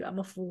told you I'm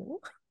a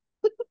fool.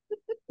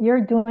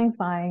 you're doing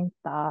fine.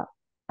 Stop.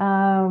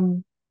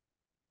 Um,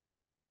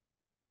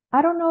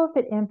 I don't know if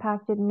it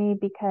impacted me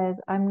because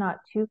I'm not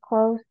too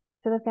close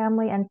to the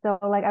family, and so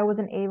like I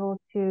wasn't able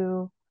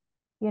to,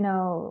 you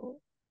know,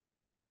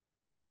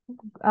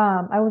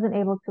 I wasn't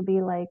able to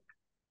be like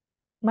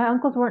my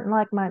uncles weren't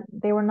like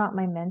they were not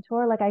my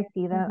mentor. Like I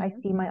see them, I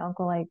Mm-hmm. see my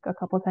uncle like a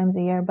couple times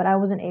a year, but I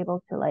wasn't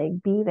able to like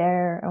be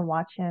there and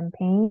watch him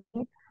paint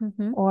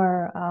Mm-hmm.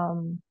 or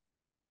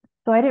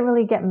so I didn't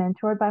really get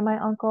mentored by my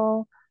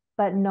uncle,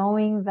 but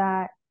knowing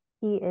that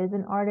he is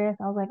an artist,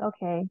 I was like,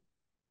 okay,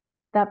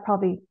 that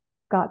probably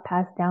got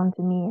passed down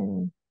to me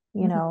and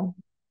you Mm-hmm. know,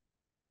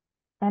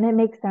 and it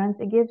makes sense.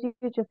 It gives you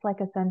just like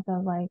a sense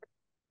of like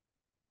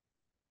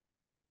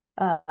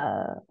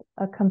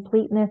a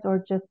completeness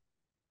or just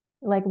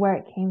like where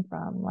it came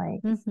from.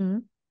 Like Mm-hmm.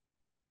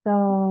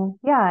 so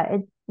yeah,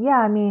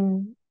 I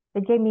mean,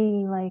 it gave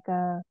me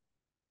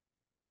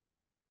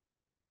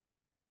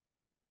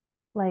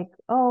like,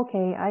 oh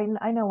okay,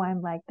 I know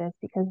I'm like this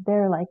because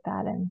they're like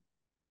that and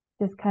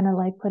just kind of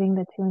like putting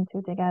the two and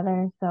two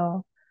together.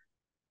 So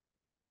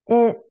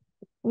it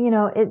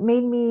it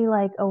made me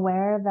like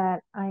aware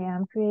that I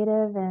am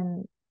creative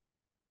and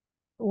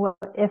what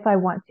if I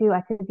want to,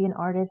 I could be an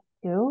artist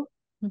too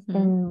Mm-hmm.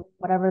 in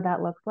whatever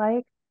that looks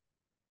like.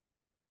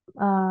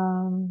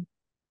 Um,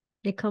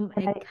 and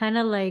It kind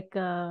of like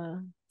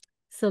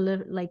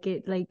like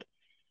it like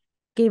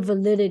gave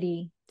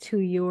validity to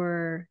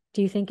your,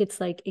 do you think it's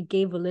like it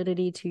gave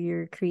validity to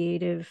your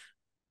creative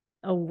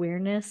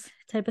awareness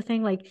type of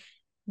thing, like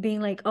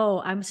being like,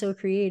 oh, I'm so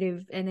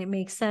creative, and it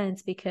makes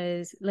sense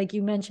because like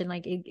you mentioned,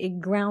 like it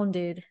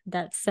grounded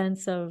that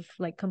sense of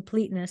like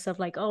completeness of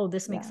like, oh,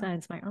 this makes yeah,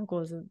 sense, my uncle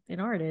is an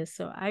artist,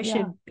 so I yeah,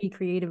 should be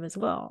creative as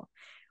well,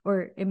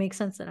 or it makes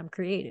sense that I'm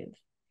creative.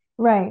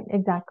 right,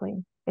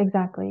 exactly,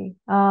 exactly.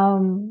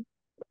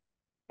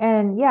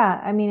 And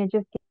yeah, I mean, it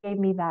just gave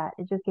me that.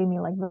 It just gave me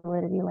like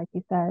validity, like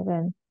you said,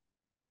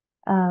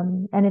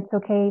 and it's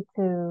okay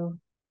to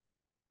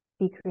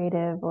be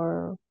creative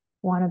or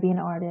want to be an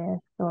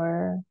artist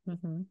or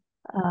Mm-hmm.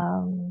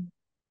 um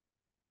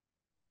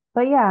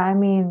but yeah, I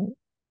mean,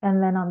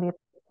 and then on the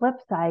flip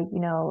side,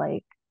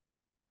 like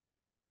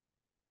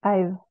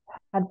I've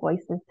had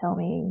voices tell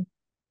me,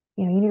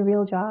 you need a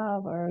real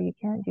job or you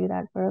can't do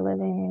that for a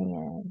living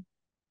and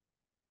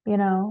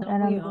Don't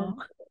and we I'm all?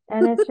 just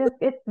and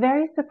it's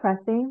very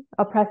oppressing,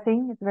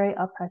 it's very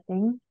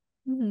oppressing.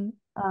 Mm-hmm.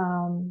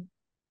 Um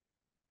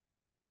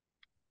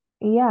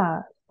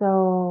yeah,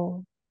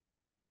 so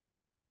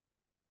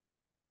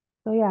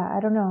yeah, I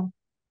don't know.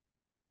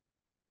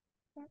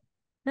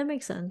 That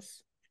makes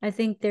sense. I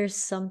think there's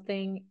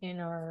something in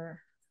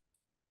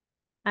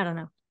I don't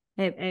know.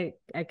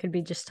 I could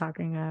be just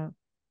talking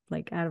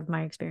like out of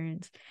my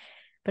experience,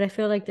 but I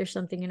feel like there's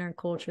something in our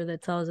culture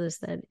that tells us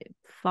that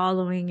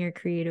following your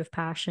creative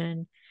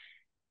passion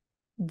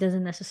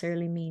doesn't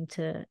necessarily mean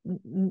to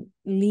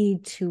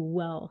lead to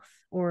wealth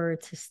or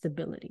to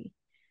stability.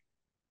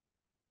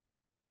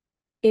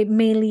 It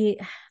may lead,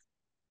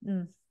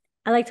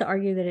 I like to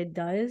argue that it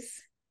does,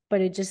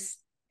 but it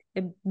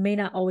may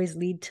not always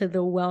lead to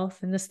the wealth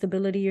and the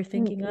stability you're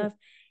thinking Mm, of.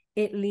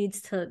 It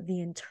leads to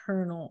the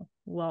internal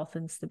wealth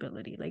and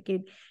stability. Like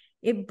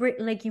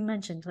you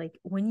mentioned, like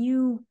when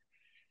you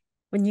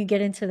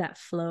get into that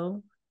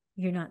flow,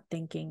 you're not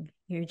thinking,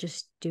 you're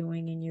just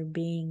doing and you're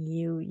being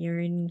you. You're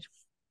in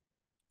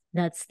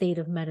that state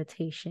of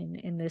meditation,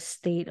 in this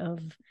state of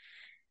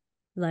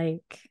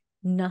like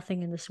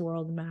nothing in this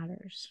world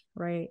matters,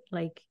 right?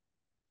 Like,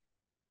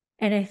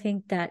 and I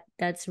think that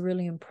that's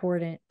really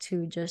important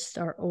to just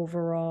our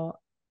overall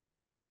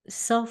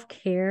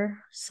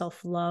self-care,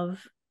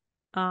 self-love,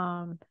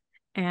 um,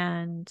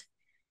 and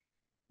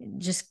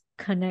just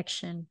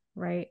connection,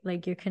 right?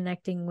 Like you're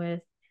connecting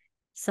with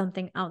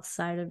something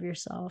outside of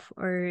yourself,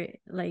 or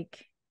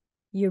like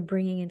you're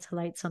bringing into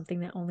light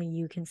something that only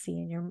you can see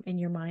in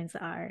your mind's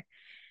eye,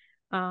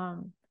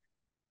 um,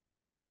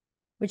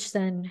 which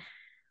then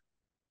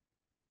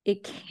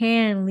it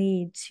can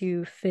lead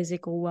to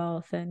physical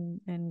wealth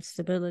and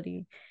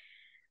stability.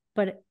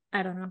 But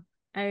I don't know.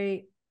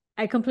 I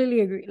I completely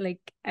agree. Like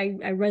I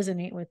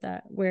resonate with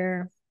that.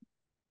 Where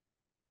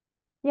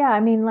yeah, I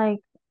mean, like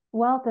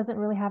wealth doesn't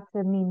really have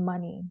to mean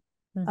money.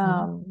 mm-hmm,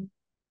 um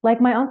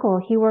like my uncle,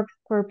 he works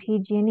for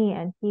PG&E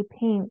and he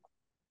paints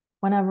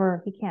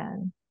whenever he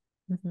can,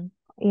 mm-hmm,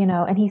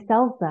 and he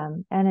sells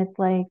them. And it's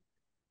like,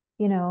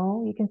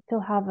 you can still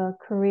have a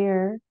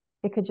career.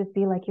 It could just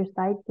be like your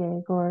side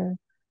gig or,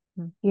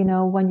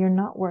 when you're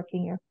not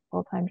working your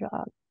full-time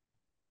job.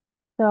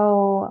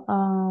 So,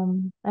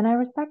 and I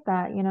respect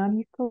that, and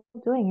he's still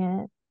doing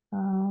it.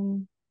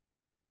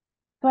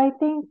 So I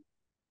think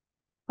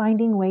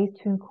finding ways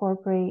to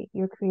incorporate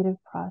your creative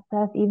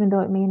process, even though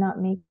it may not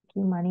make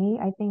you money,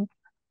 I think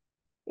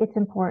it's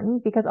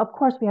important because, of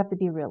course, we have to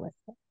be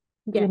realistic,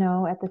 Yeah.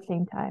 at the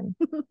same time,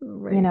 you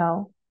Right.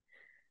 know.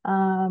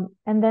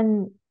 And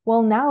then,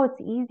 well, now it's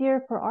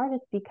easier for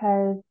artists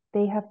because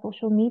they have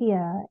social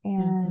media Mm-hmm.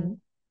 and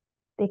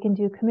they can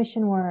do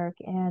commission work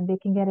and they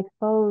can get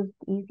exposed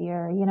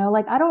easier.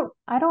 Like I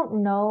don't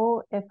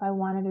know if I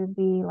wanted to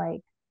be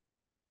like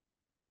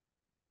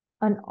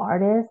an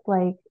artist,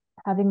 like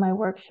having my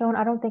work shown.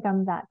 I don't think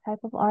I'm that type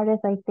of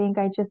artist. I think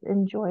I just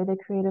enjoy the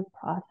creative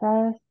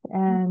process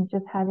and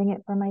just having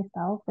it for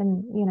myself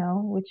and,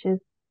 which is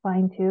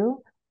fine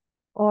too.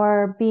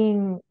 Or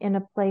being in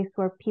a place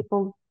where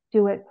people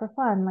do it for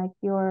fun, like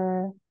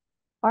your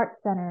art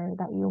center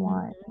that you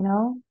want,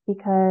 Mm-hmm.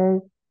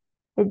 because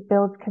it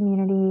builds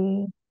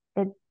community,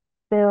 it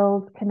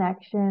builds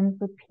connections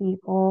with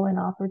people and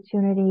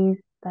opportunities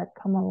that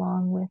come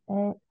along with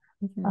it.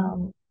 Mm-hmm.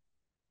 Um,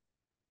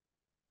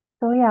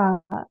 so yeah,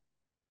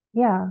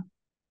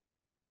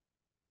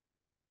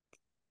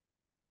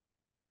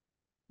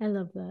 I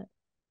love that.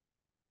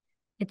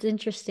 It's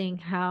interesting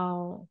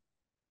how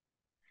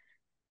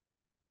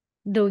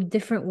the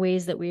different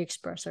ways that we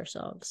express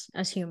ourselves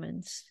as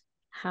humans,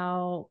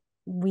 how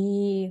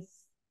we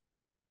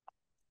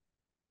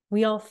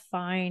all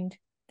find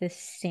the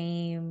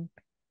same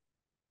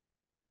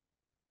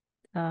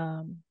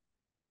um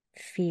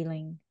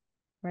feeling,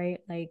 right?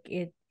 Like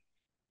if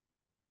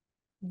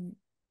mm,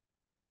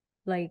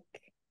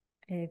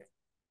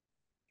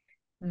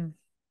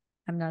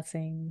 I'm not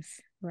saying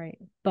this right,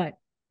 but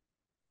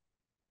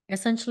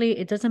essentially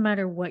it doesn't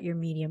matter what your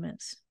medium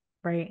is,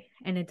 right?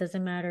 And it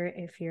doesn't matter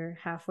if you're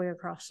halfway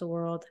across the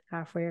world,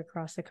 halfway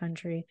across the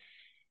country,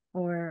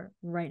 or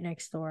right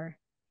next door.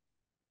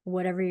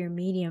 Whatever your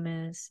medium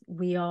is,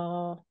 we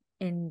all,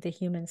 in the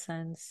human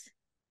sense,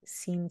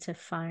 seem to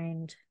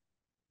find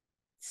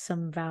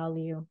some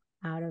value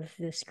out of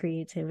this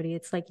creativity.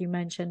 It's like you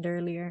mentioned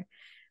earlier,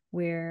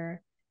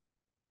 where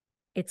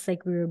it's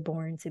like we were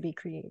born to be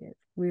creative.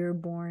 We were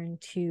born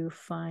to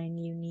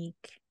find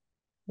unique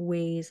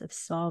ways of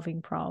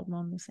solving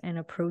problems and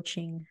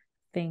approaching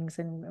things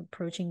and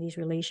approaching these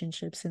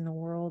relationships in the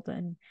world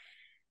and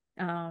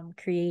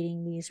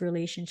creating these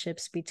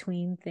relationships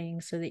between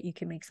things so that you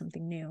can make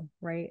something new,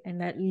 right?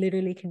 And that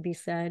literally can be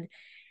said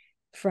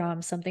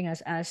from something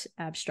as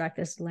abstract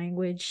as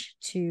language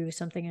to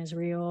something as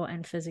real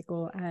and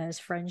physical as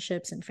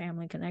friendships and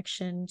family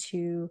connection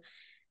to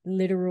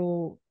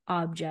literal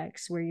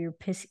objects where you're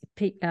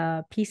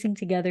piecing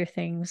together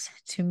things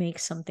to make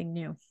something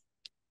new.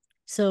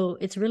 So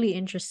it's really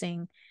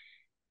interesting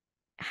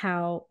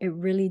how it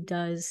really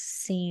does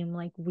seem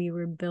like we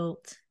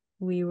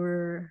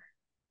were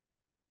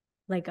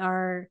like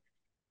our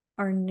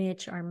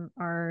niche,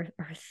 our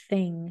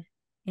thing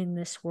in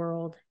this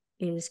world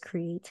is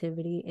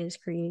creativity, is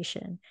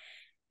creation.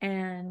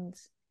 And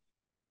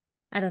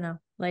I don't know,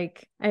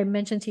 like I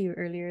mentioned to you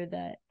earlier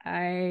that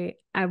I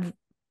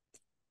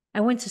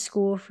went to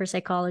school for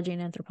psychology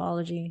and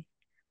anthropology.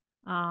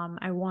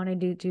 I wanted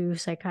to do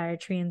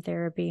psychiatry and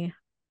therapy.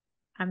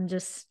 I'm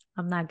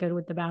not good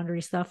with the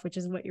boundary stuff, which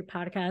is what your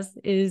podcast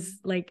is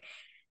like.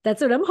 That's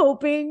what I'm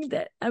hoping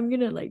that I'm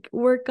gonna like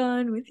work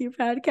on with your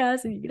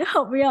podcast, and you're gonna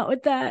help me out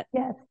with that.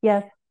 yes,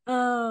 yes,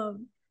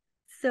 Um,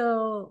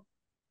 so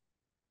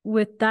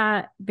with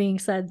that being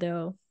said,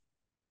 though,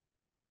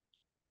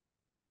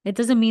 it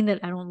doesn't mean that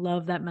I don't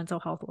love that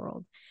mental health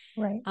world.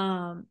 right.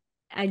 Um,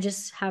 I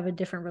just have a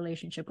different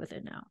relationship with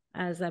it now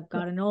as I've Yeah,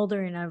 gotten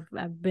older and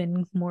I've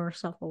been more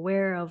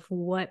self-aware of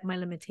what my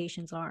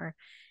limitations are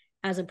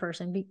as a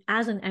person,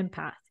 as an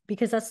empath,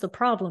 because that's the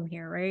problem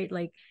here, right?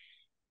 Like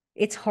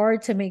it's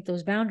hard to make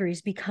those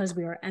boundaries because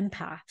we are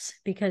empaths,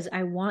 because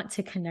I want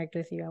to connect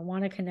with you. I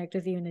want to connect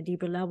with you in a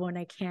deeper level, and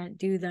I can't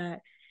do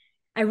that.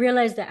 I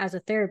realize that as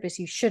a therapist,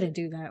 you shouldn't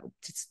do that.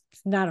 It's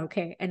not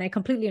okay. And I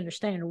completely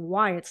understand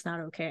why it's not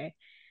okay.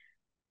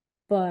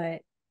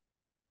 But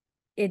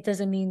it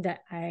doesn't mean that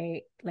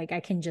I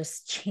can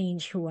just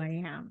change who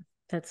I am.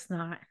 It's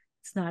not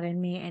in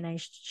me, and I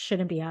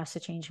shouldn't be asked to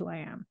change who I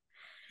am.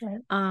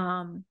 right.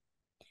 Um,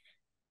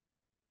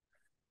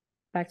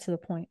 Back to the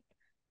point.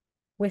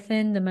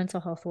 Within the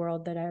mental health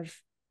world that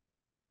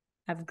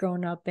I've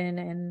grown up in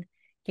and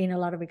gained a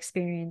lot of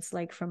experience,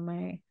 like from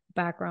my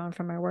background,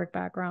 from my work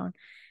background,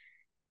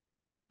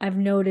 I've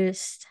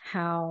noticed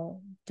how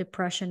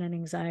depression and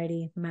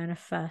anxiety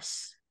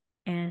manifests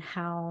and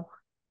how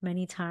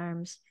many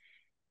times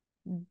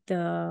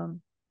the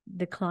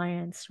the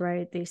clients,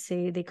 right, they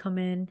say they come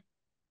in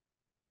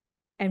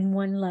and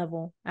one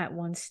level at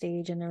one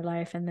stage in their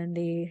life, and then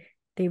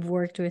they've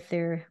worked with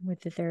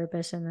the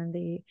therapist, and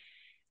then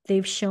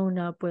they've shown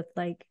up with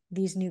like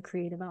these new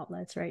creative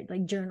outlets, right?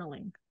 Like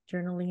journaling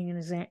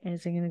is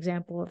an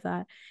example of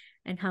that,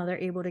 and how they're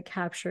able to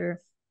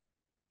capture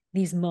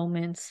these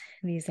moments,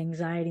 these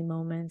anxiety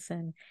moments,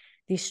 and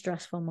these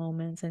stressful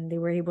moments, and they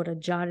were able to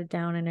jot it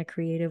down in a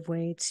creative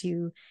way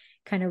to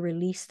kind of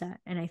release that.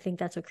 And I think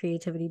that's what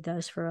creativity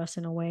does for us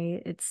in a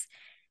way. It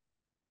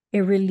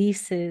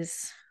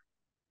releases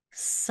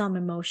some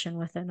emotion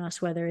within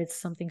us, whether it's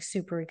something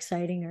super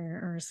exciting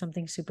or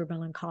something super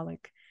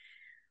melancholic.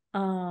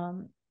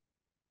 So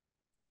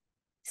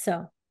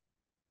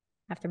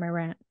after my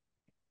rant,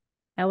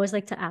 I always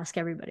like to ask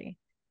everybody,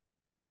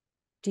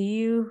 do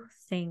you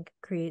think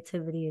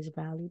creativity is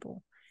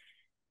valuable?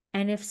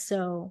 And if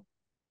so,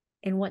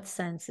 in what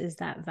sense is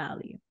that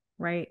value,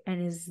 right?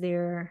 And is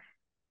there,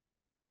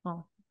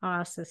 well,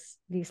 I'll ask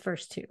these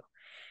first two.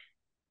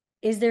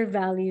 Is there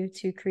value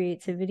to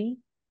creativity?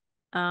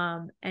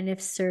 And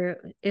if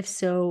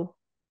so,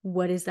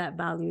 what is that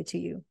value to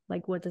you?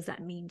 Like, what does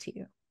that mean to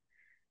you?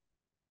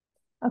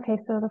 Okay,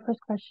 so the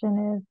first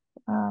question is,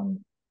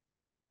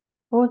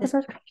 what was the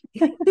first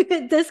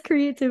question? Does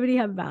creativity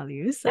have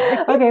value? Sorry.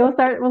 Okay,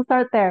 we'll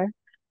start there.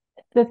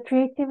 Does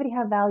creativity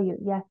have value?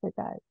 Yes, it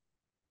does.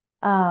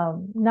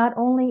 Not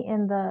only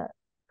in the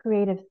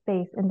creative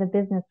space, in the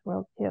business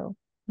world too.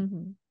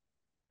 Mm-hmm.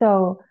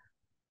 So,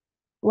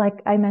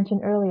 like I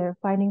mentioned earlier,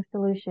 finding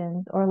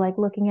solutions or like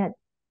looking at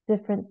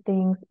different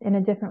things in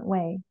a different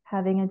way,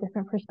 having a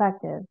different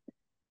perspective,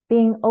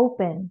 being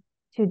open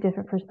to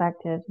different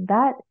perspectives,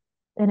 that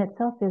in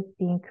itself is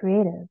being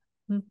creative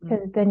Mm-hmm.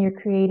 because then you're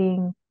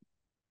creating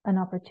an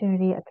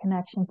opportunity, a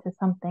connection to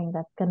something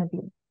that's going to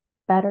be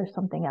better,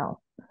 something else.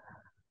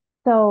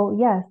 So,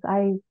 yes,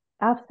 I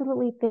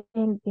absolutely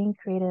think being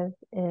creative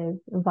is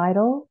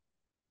vital.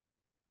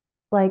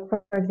 Like,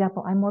 for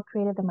example, I'm more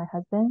creative than my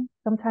husband.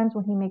 Sometimes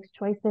when he makes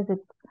choices,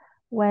 it's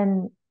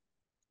when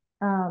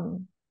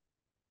um,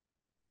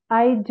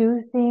 I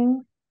do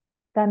things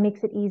that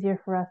makes it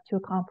easier for us to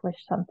accomplish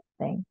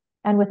something.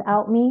 And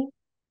without me,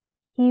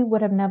 he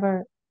would have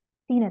never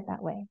seen it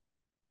that way.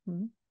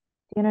 Mm-hmm. Do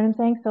you know what I'm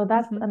saying? So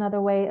that's Mm-hmm. another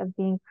way of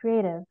being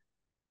creative.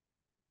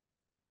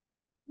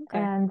 Okay.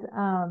 And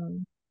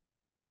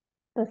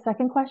the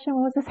second question,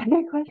 what was the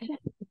second question?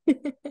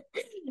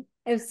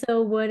 If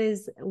so, what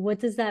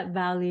does that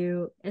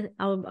value,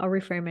 I'll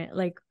reframe it,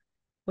 like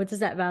what does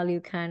that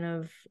value kind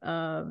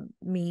of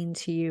mean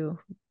to you?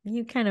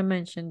 You kind of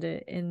mentioned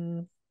it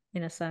in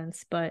a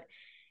sense, but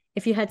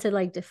if you had to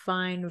like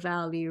define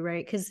value,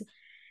 right? Because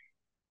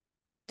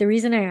the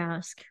reason I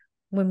ask,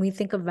 when we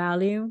think of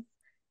value,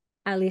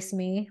 at least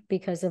me,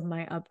 because of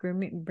my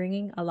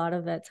upbringing, a lot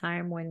of that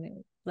time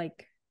when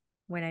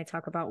I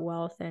talk about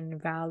wealth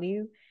and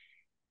value,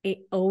 it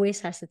always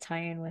has to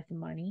tie in with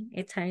money.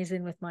 It ties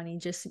in with money.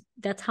 Just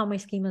that's how my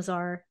schemas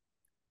are.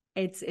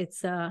 It's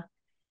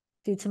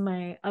due to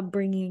my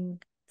upbringing.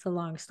 It's a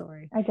long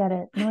story. I get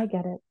it. No, I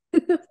get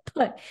it.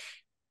 But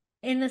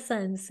in a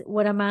sense,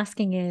 what I'm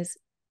asking is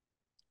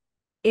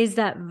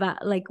that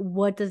like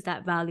what does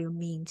that value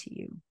mean to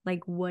you?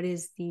 Like what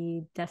is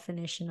the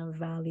definition of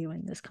value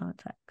in this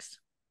context?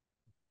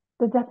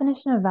 The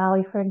definition of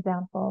value, for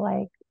example,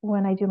 like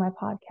when I do my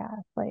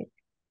podcast, like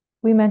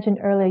we mentioned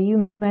earlier,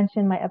 you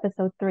mentioned my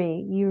episode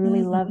 3. You really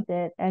Mm-hmm. loved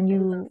it and I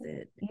loved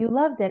it. you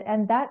loved it.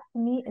 And that to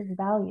me is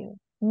value.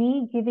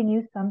 Me giving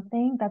you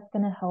something that's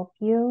going to help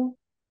you,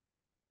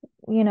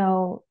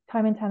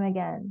 time and time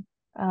again,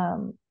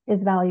 is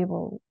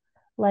valuable.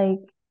 Like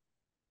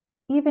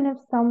even if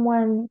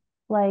someone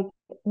like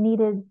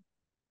needed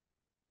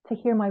to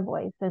hear my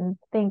voice and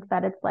think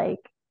that it's like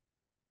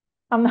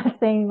I'm not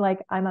saying like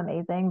I'm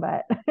amazing,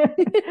 but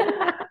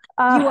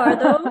You are uh,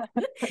 though.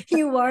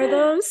 You are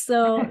though.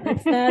 So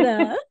let's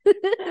not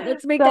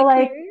let's make so that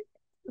like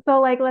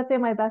clear. let's say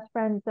my best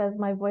friend says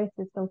my voice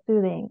is so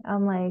soothing.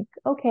 I'm like,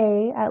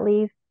 okay, at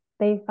least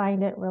they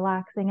find it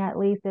relaxing. At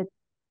least it's,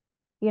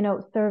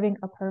 serving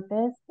a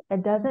purpose.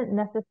 It doesn't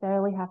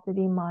necessarily have to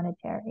be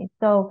monetary.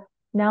 So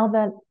now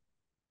that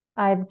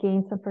I've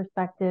gained some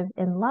perspective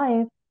in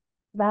life,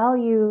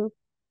 value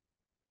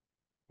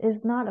is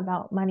not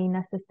about money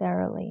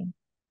necessarily.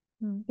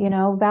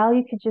 Mm-hmm.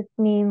 Value could just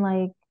mean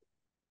like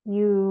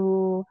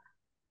you,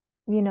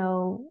 you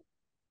know,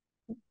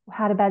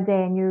 had a bad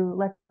day and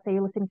let's say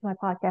you're listening to my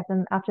podcast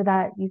and after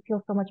that you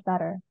feel so much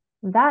better.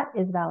 That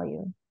is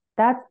value.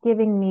 That's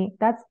giving me,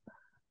 that's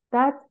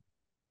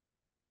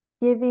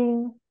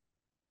giving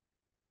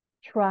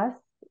trust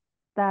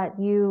that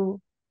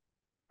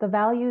the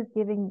value is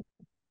giving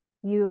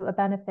you a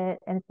benefit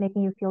and it's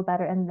making you feel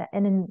better.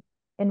 And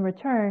in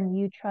return,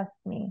 you trust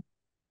me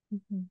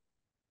Mm-hmm.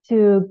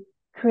 to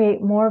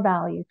create more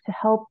value to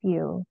help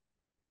you.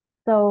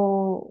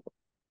 So,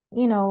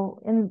 in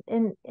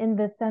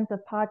the sense of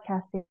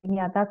podcasting,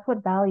 yeah, that's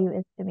what value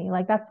is to me.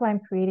 Like that's why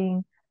I'm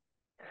creating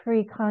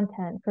free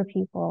content for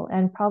people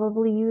and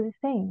probably you the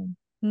same.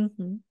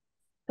 Mm-hmm.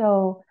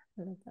 So,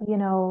 I love that. you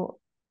know,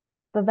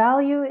 the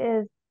value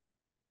is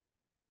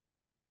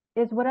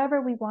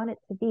whatever we want it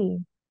to be.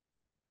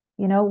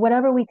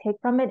 Whatever we take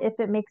from it, if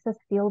it makes us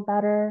feel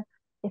better,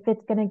 if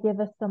it's going to give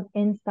us some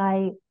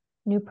insight,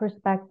 new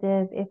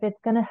perspective, if it's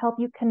going to help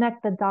you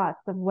connect the dots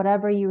of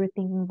whatever you were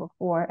thinking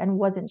before and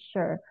wasn't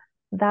sure,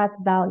 that's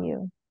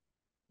value.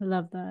 I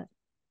love that.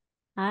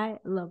 I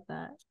love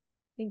that.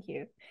 Thank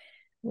you.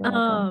 You're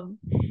welcome.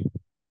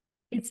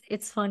 Um,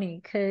 it's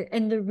funny,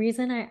 and the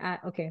reason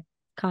okay,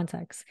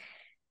 context.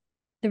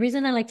 The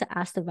reason I like to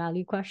ask the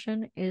value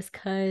question is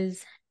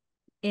because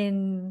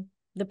in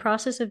the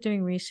process of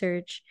doing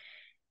research,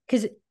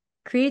 because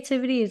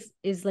creativity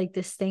is like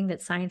this thing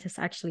that scientists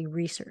actually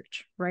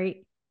research, right?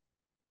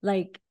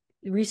 Like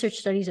research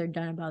studies are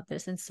done about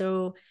this. And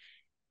so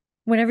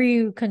whenever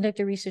you conduct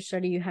a research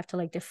study, you have to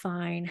like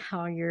define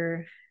how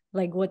you're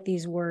like what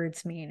these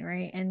words mean,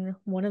 right? And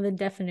one of the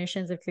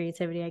definitions of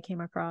creativity I came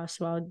across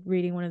while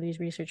reading one of these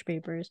research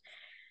papers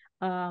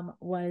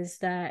was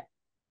that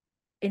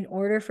in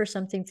order for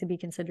something to be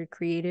considered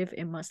creative,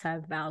 it must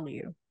have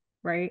value,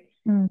 right?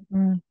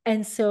 Mm-hmm.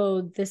 And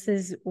so this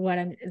is why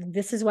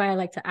I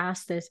like to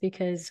ask this,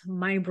 because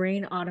my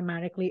brain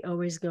automatically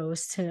always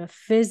goes to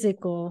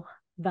physical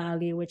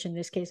value, which in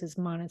this case is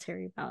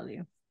monetary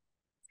value.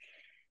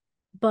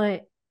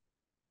 But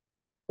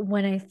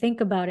when I think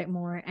about it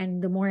more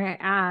and the more I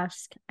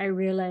ask, I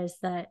realize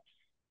that,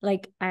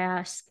 like I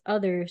ask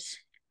others,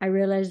 I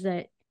realize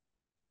that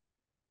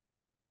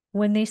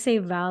when they say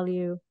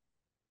value,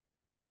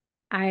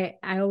 I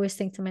always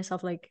think to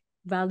myself, like,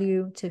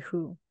 value to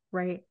who,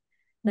 right?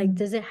 Like, Mm.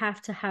 does it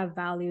have to have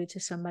value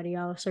to somebody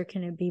else, or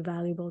can it be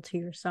valuable to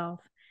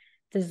yourself?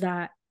 Does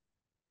that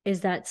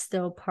is that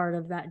still part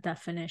of that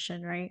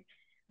definition, right?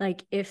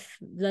 Like, if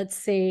let's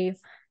say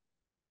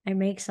I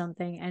make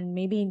something, and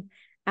maybe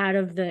out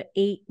of the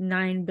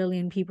 8-9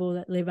 billion people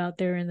that live out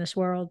there in this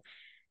world,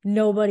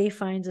 nobody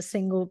finds a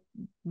single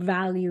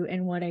value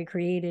in what I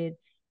created.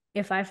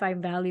 If I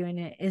find value in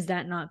it, is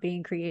that not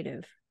being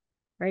creative?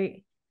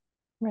 Right.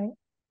 Right.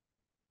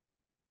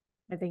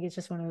 I think it's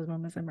just one of those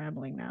moments. I'm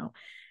rambling now.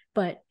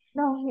 But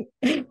No,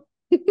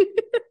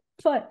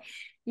 but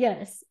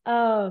yes.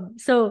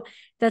 So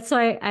that's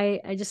why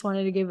I just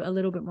wanted to give a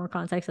little bit more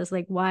context as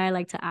like why I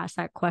like to ask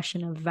that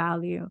question of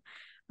value.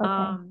 okay.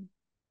 Um,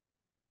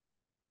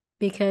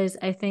 because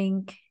I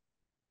think,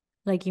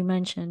 like you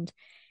mentioned,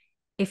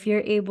 if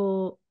you're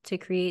able to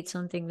create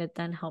something that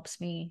then helps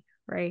me,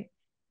 right?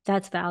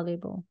 That's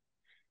valuable.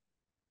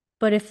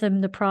 But if in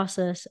the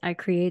process I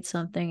create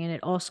something and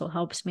it also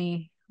helps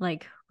me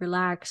like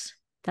relax,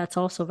 that's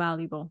also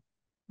valuable,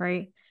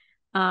 right?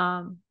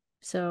 Um,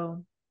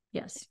 so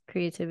yes,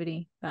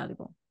 creativity,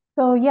 valuable.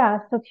 So yeah,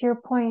 so to your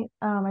point,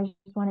 I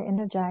just want to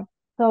interject.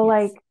 So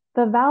like Yes.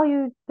 the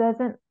value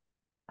doesn't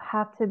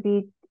have to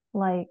be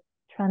like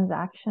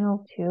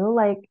transactional too.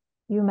 Like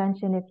you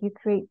mentioned, if you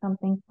create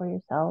something for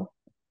yourself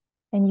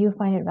and you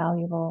find it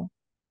valuable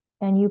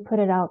and you put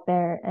it out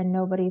there and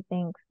nobody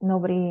thinks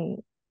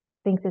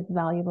it's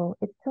valuable,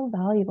 it's still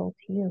valuable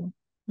to you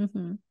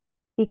Mm-hmm.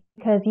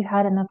 because you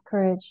had enough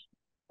courage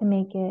to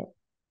make it,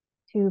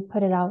 to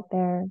put it out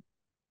there,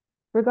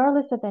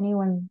 regardless if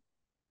anyone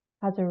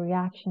has a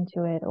reaction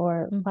to it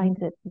or Mm-hmm.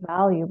 finds it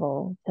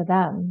valuable to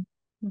them,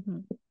 Mm-hmm.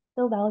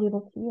 still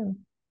valuable to you.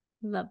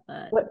 Love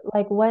that.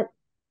 What,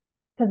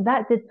 because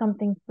that did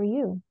something for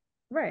you,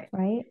 Right.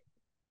 right?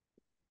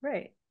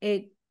 Right.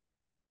 It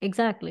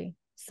exactly.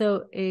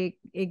 So it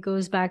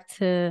goes back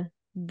to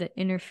the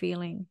inner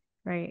feeling,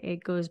 right?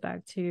 It goes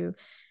back to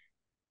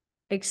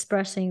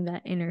expressing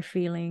that inner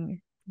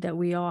feeling that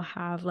we all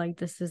have, like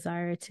this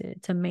desire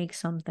to make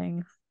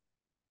something.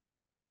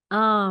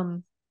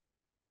 Um,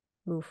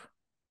 oof.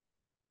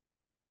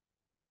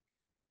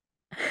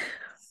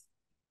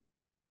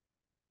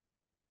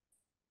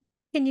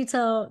 Can you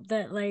tell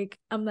that like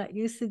I'm not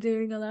used to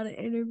doing a lot of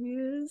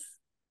interviews?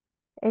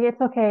 It's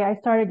okay. I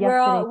started We're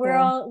yesterday all we're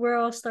too. all we're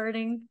all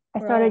starting. I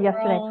We're started all we're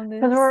yesterday all on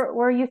because this.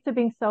 we're used to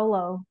being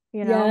solo,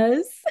 you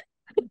know?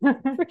 Yes,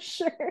 for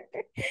sure.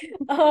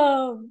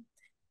 Um,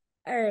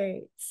 all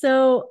right.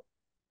 So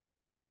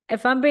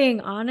if I'm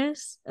being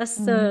honest,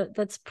 Mm,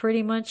 that's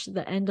pretty much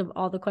the end of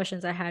all the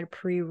questions I had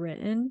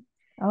pre-written.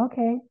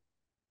 okay.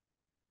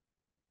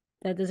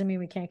 That doesn't mean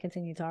we can't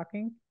continue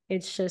talking.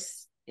 It's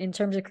just in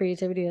terms of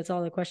creativity, that's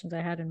all the questions I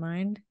had in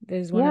mind.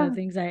 There's one of the Yeah.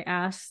 things I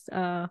asked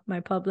my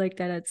public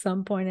that at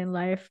some point in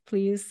life,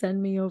 please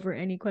send me over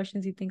any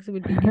questions you think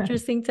would be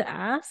interesting to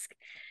ask.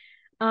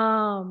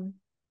 Um,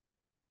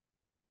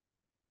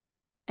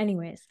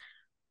 anyways,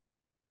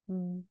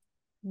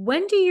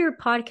 when do your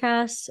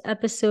podcast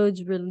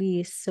episodes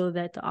release so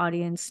that the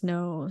audience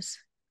knows?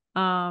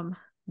 Um,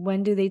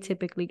 when do they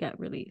typically get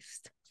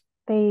released?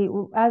 They,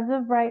 as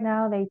of right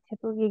now, they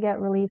typically get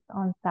released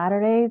on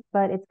Saturdays,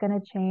 but it's going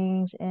to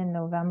change in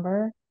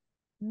November.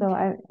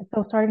 Okay.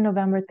 So starting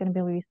November, it's going to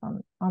be released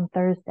on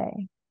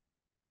Thursday.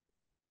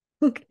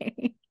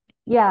 Okay.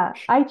 Yeah,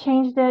 I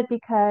changed it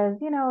because,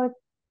 it's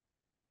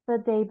the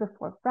day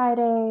before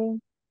Friday.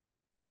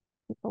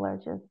 People are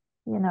just,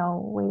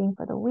 waiting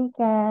for the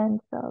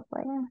weekend. So it's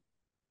like,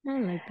 I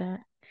like that.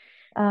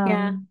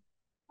 Yeah. um,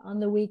 On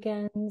the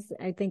weekends,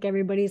 I think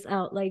everybody's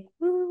out like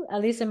woo. At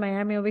least in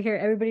Miami over here,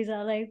 everybody's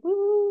out like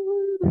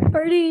woo,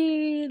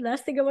 party.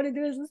 Last thing I want to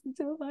do is listen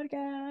to a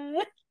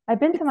podcast. I've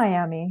been to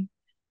Miami.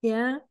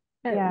 Yeah.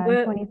 Yeah, in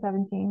What?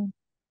 2017.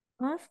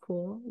 Oh, that's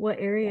cool. What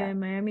area Yeah. in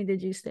Miami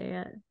did you stay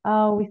at?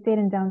 Oh, we stayed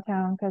in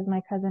downtown because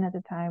my cousin at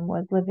the time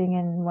was living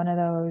in one of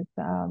those.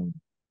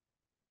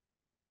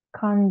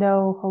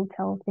 condo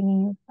hotel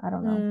thingies. I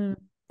don't know. Mm,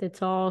 the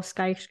tall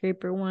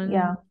skyscraper one.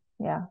 Yeah,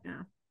 yeah.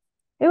 Yeah.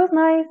 It was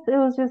nice.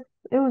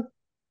 It was,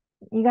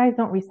 you guys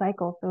don't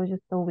recycle, so it was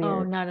just so Oh,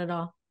 weird. not at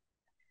all.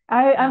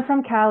 I'm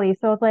from Cali,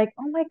 so it's like,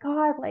 oh my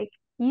God, like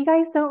you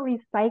guys don't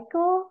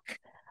recycle?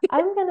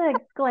 I'm gonna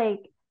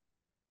like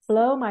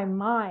blow my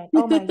mind.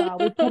 Oh my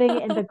God, we're putting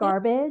it in the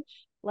garbage.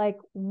 Like,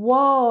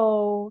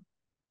 whoa,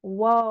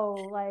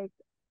 whoa, like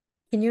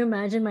Can you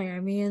imagine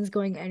Miamians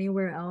going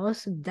anywhere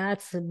else?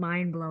 That's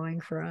mind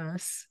blowing for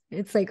us.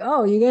 It's like,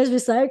 oh, you guys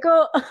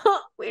recycle?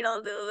 We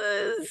don't do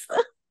this.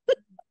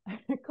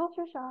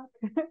 culture shock.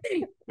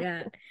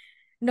 Yeah.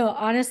 No,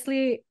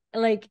 honestly,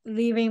 like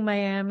leaving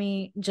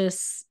Miami,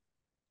 just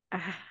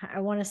I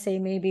want to say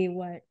maybe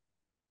what,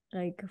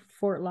 like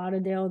Fort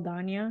Lauderdale,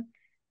 Dania.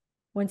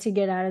 Once you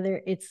get out of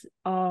there, it's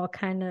all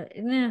kind of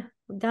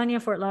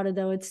Dania, Fort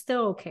Lauderdale. It's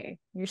still okay.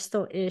 You're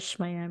still ish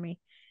Miami.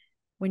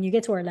 When you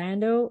get to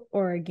Orlando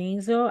or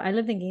Gainesville, I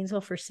lived in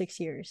Gainesville for 6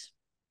 years.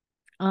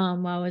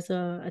 While I was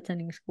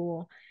attending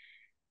school,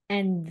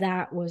 and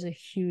that was a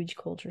huge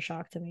culture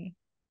shock to me.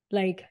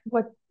 Like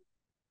What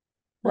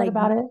what like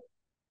about it?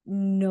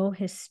 no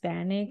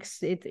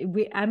Hispanics.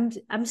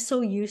 I'm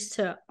so used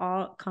to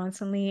all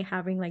constantly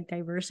having like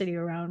diversity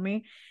around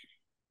me.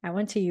 I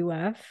went to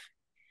UF,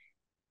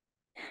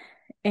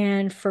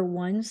 and for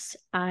once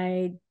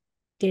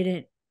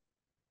didn't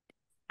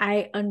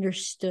I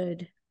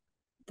understood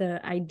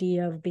the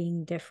idea of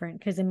being different,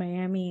 because in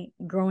Miami,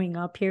 growing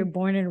up here,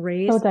 born and So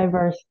raised,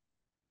 diverse.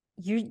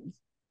 you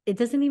it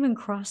doesn't even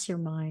cross your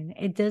mind.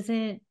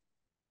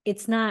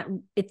 It's not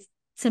it's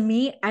to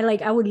me,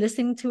 I would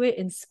listen to it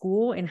in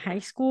school, in high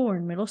school or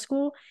in middle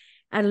school.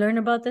 I learn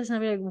about this and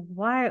I'd be like,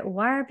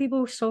 why are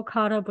people so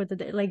caught up with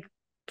it? Like,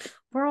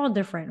 we're all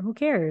different. Who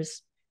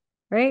cares?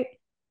 Right?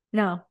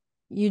 No,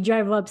 you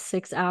drive up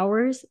 6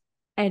 hours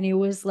and it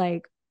was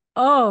like,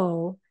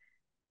 oh,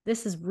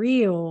 this is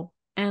real.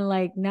 And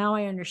like now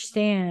I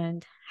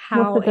understand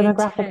What's how the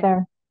demographic intense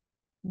there?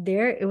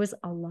 there it was.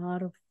 A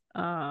lot of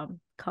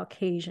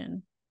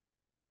Caucasian,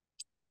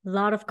 a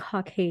lot of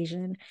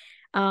Caucasian.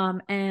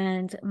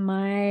 And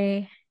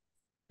my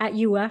at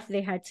UF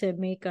they had to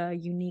make a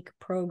unique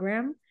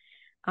program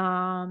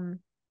um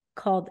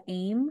called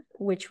AIM,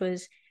 which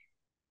was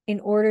in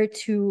order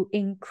to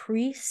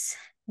increase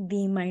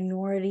the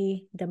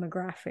minority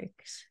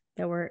demographics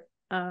that were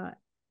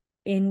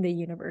in the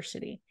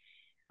university.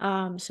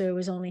 So it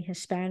was only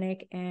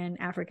Hispanic and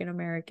African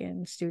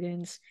American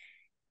students,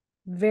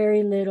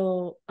 very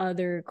little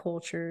other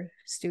culture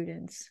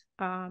students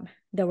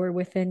that were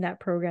within that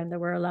program that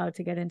were allowed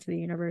to get into the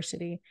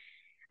university.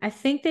 I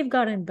think they've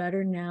gotten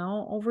better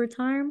now over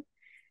time,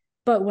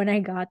 but when I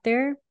got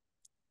there,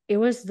 it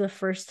was the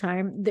first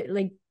time that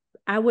like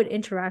I would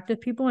interact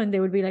with people and they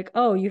would be like,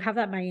 "Oh, you have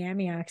that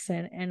Miami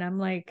accent." And I'm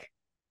like,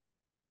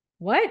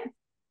 "What?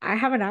 I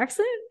have an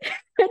accent?"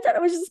 I thought I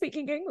was just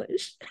speaking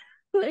English.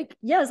 Like,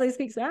 yes, I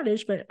speak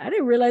Spanish, but I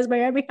didn't realize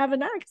Miami have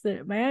an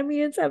accent.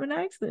 Miamians have an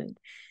accent.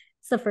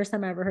 It's the first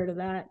time I ever heard of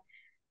that.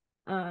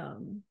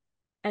 Um,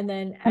 and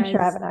then I'm sure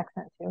I have as an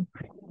accent too.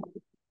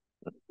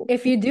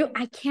 if you do,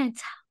 I can't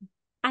tell.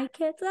 I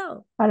can't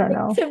tell. I don't Like,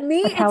 know. to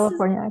me, A it's just,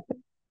 California accent.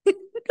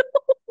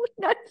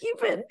 not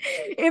even.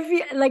 If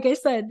you, like I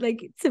said,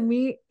 like to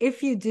me,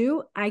 if you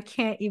do, I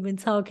can't even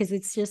tell, because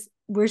it's just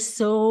we're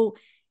so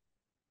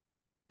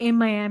in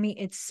Miami,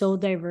 it's so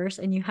diverse,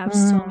 and you have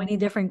so many Mm,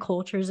 different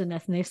cultures and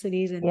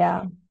ethnicities and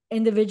yeah.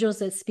 individuals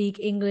that speak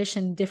English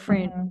and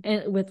different Mm,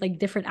 and with like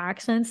different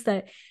accents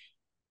that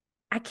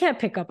I can't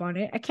pick up on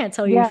it. I can't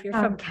tell you yeah. if you're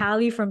from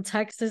Cali, from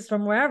Texas,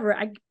 from wherever.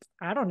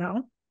 I don't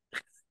know.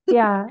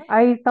 Yeah.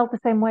 I felt the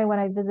same way when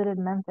I visited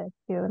Memphis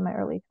too in my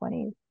early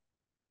 20s.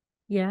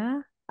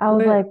 Yeah. I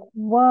was Where like,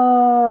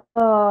 whoa.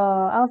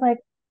 I was like,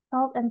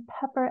 salt and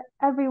pepper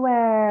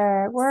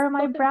everywhere. Where are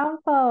my brown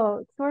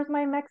folks? Where's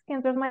my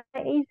Mexicans? Where's my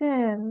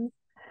Asians?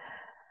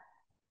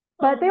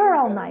 But Oh they were my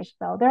all nice gosh.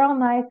 though. They're all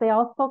nice. They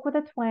all spoke with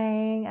a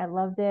twang. I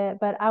loved it.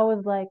 But I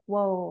was like,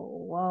 whoa,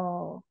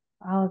 whoa.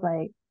 I was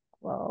like,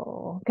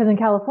 whoa. Because in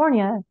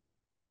California,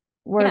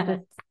 we're Yeah,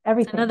 just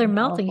everything another in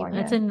melting.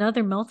 That's California.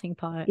 another melting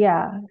pot.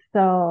 Yeah.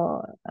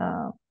 So,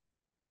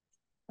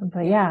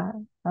 but Yeah. yeah,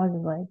 I was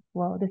just like,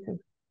 whoa, this is,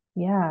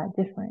 yeah,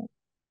 different,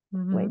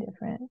 way Mm-hmm.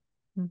 different.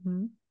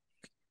 Mm-hmm.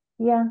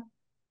 Yeah.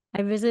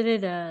 I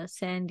visited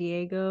San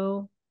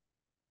Diego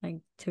like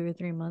 2 or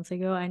 3 months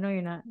ago. I know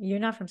you're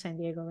not from San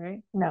Diego, right?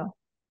 No.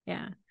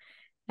 Yeah.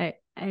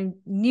 I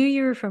knew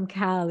you were from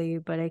Cali,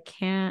 but I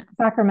can't.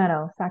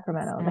 Sacramento,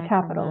 the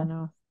capital.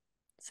 Sacramento.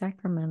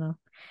 Sacramento.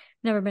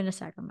 Never been to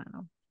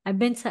Sacramento. I've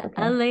been to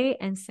Okay. LA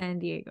and San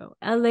Diego.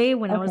 LA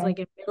when I was Okay. like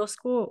in middle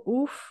school,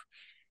 oof.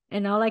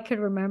 And all I could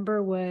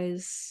remember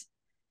was,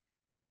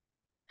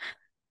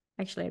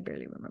 actually I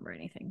barely remember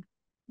anything.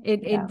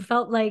 It Yeah.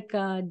 felt like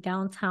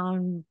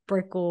downtown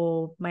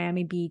Brickell,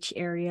 Miami Beach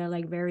area,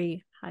 like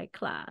very high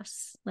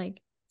class.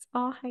 Like it's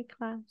all high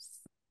class.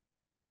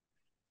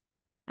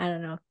 I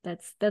don't know.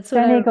 That's what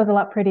San I Diego's a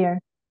lot prettier.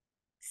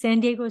 San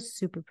Diego is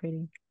super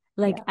pretty.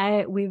 Like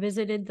Yeah. we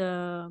visited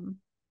the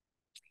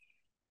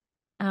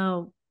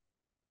Oh,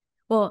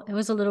 well, it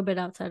was a little bit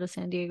outside of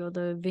San Diego,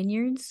 the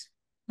vineyards,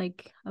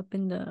 like up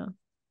in the,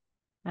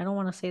 I don't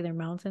want to say they're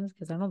mountains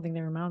because I don't think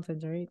they're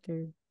mountains, right?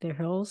 They're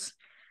hills.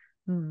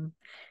 Hmm.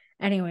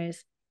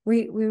 Anyways,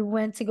 we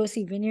went to go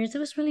see vineyards. It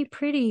was really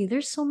pretty.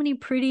 There's so many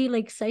pretty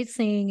like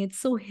sightseeing. It's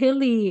so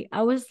hilly.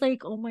 I was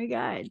like, oh my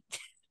God,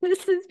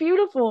 this is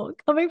beautiful.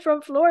 Coming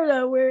from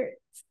Florida, where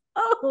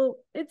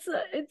it's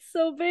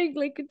so big,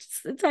 like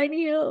it's a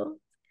tiny hill.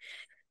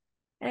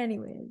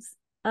 Anyways,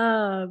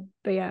 but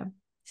yeah.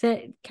 So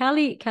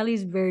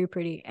Cali's very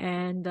pretty.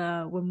 And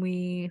when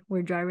we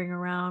were driving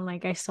around,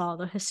 like I saw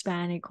the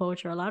Hispanic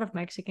culture, a lot of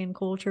Mexican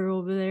culture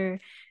over there.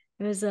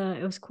 It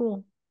was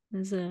cool. It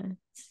was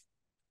it's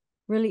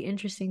really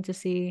interesting to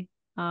see.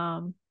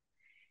 Um,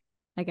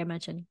 like I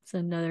mentioned, it's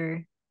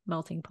another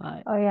melting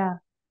pot. Oh yeah.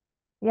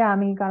 Yeah, I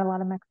mean, you got a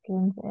lot of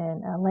Mexicans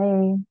in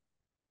LA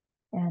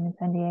and in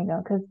San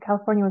Diego because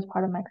California was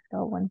part of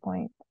Mexico at one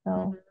point. So,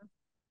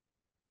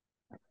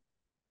 Mhm.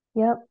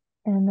 yep.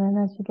 And then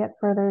as you get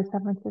further to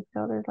San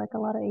Francisco, there's like a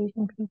lot of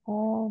Asian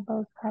people,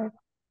 those types,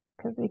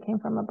 because we came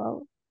from a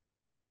boat.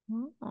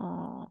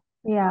 Oh.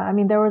 Yeah, I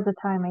mean, there was a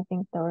time I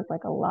think there was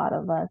like a lot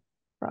of us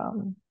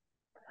from,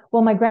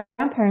 well, my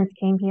grandparents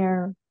came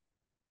here,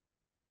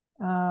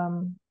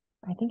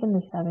 I think in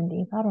the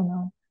 70s. I don't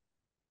know.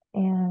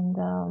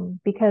 And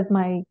because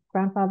my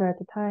grandfather at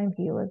the time,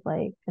 he was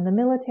like in the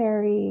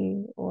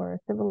military or a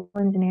civil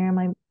engineer.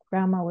 My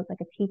grandma was like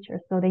a teacher,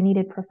 so they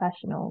needed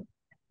professionals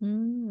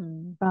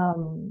Mm.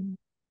 from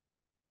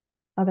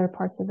other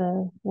parts of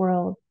the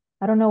world.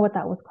 I don't know what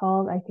that was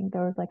called. I think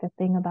there was like a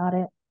thing about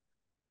it.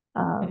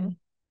 Okay. Um,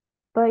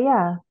 but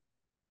yeah,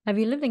 Have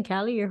you lived in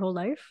Cali your whole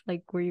life?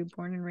 Like, were you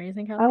born and raised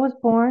in Cali? I was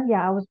born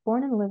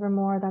in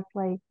Livermore. That's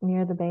like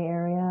near the Bay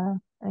Area.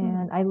 Hmm.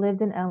 And I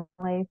lived in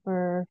LA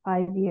for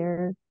 5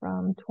 years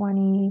from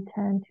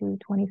 2010 to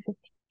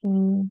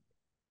 2015.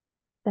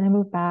 Then I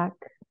moved back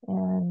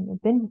and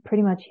I've been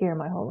pretty much here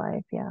my whole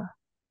life. Yeah.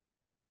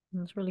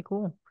 That's really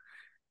cool.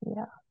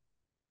 Yeah.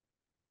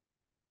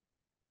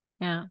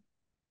 Yeah.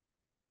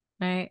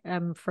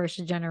 I'm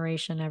first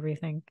generation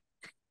everything.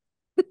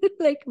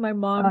 Like my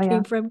mom Oh, came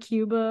yeah. from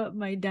Cuba,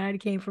 my dad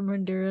came from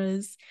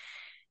Honduras,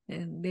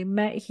 and they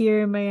met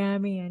here in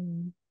Miami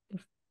and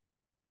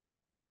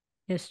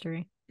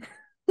history.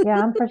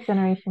 Yeah. I'm first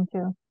generation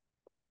too.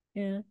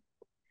 Yeah.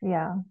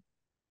 Yeah.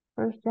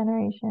 First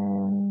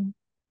generation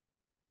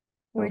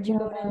Where'd you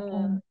Filipino go to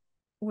American.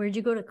 where'd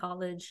you go to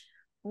college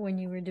when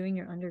you were doing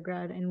your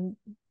undergrad and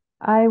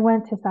I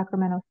went to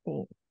Sacramento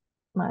State,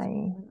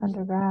 my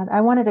undergrad.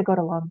 I wanted to go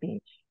to Long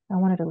Beach. I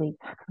wanted to leave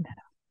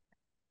Sacramento,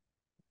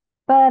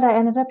 but I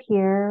ended up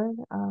here.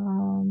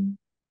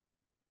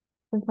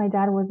 Since my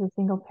dad was a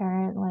single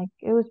parent, like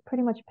it was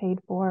pretty much paid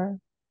for,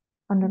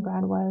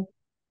 undergrad was,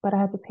 but I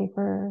had to pay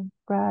for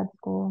grad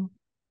school.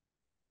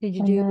 did you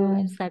And do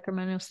then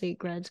Sacramento State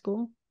grad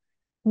school?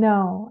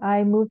 no,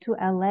 I moved to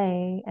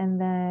LA and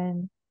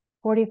then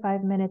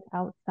 45 minutes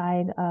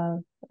outside of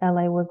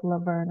LA was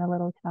Laverne, a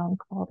little town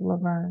called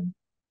Laverne.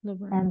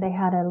 Laverne. And they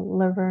had a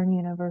Laverne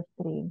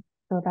University.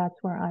 So that's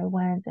where I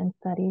went and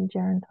studied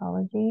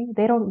gerontology.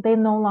 They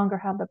no longer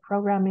have the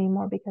program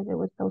anymore because it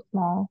was so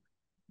small.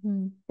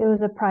 Mm. It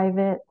was a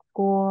private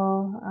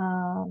school.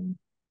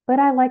 But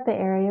I liked the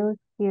area. It was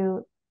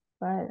cute.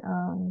 But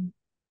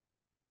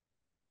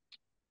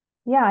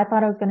yeah, I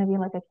thought I was going to be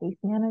like a case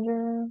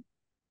manager,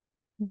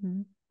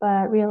 Mm-hmm.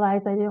 but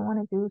realized I didn't want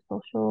to do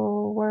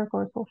social work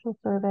or social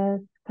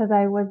service because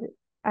I was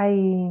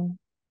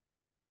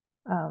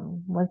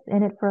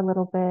in it for a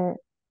little bit,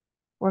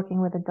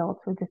 working with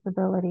adults with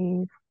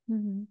disabilities.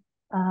 Mm-hmm.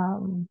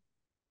 Um,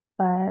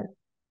 but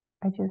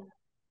I just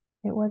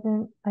it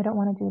wasn't I don't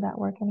want to do that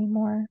work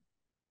anymore.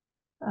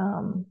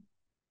 Um,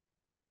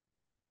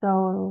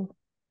 so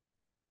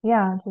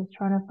yeah, just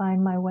trying to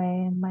find my way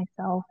and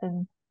myself,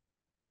 and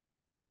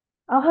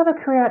I'll have a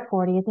career at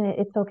 40, isn't it?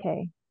 It's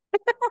okay.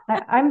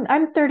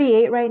 I'm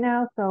 38 right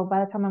now, so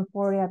by the time I'm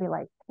 40, I'll be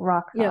like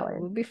rock Yeah, solid.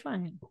 we'll be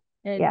fine.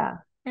 And Yeah,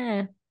 yeah,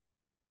 yeah.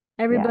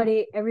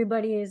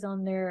 everybody is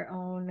on their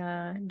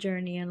own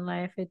journey in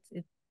life. It's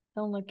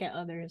don't look at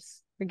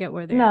others. Forget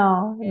where they're at.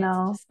 No, It's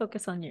no. just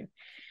focus on you.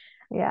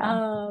 Yeah.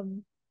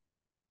 Um,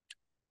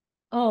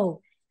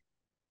 oh,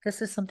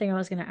 this is something I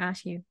was gonna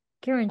ask you.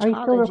 Are you still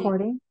Gerontology.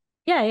 recording?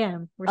 Yeah, yeah,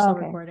 we're Oh, still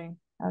okay. recording.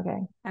 Okay.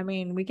 I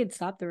mean, we could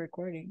stop the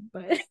recording,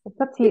 but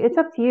It's up to you. It's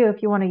up to you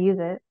if you want to use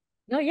it.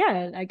 no,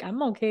 yeah, like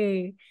I'm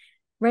okay.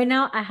 Right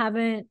now, I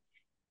haven't.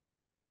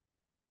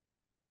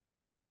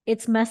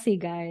 It's messy,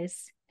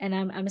 guys, and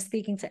I'm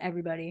speaking to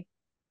everybody.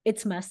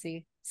 It's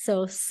messy.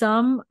 So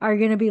some are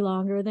gonna be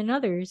longer than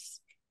others.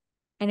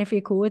 And if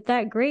you're cool with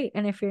that, great.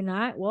 And if you're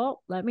not,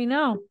 well, let me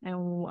know and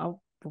we'll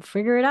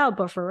figure it out.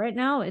 But for right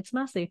now, it's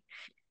messy.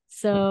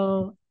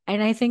 So,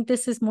 and I think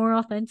this is more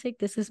authentic.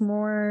 This is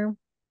more,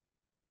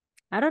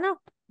 I don't know.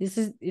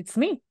 It's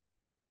me.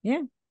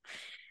 Yeah.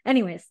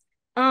 Anyways,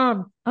 I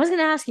was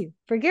gonna ask you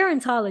for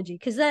gerontology,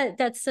 because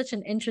that's such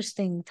an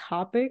interesting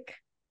topic,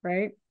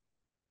 right?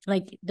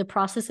 Like the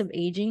process of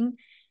aging.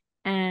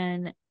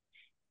 And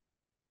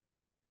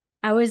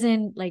I was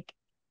in like,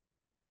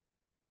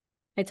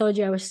 I told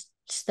you I was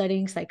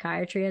studying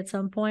psychiatry at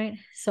some point.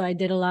 So I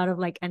did a lot of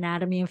like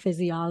anatomy and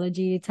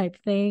physiology type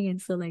thing.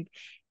 And so like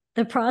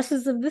the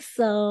process of the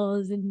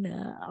cells and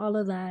all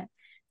of that.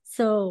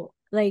 So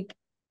like,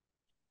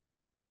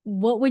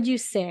 what would you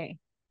say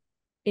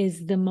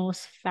is the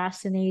most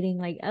fascinating,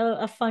 like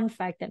a fun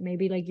fact that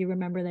maybe like you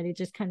remember that it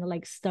just kind of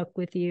like stuck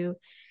with you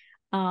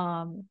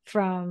from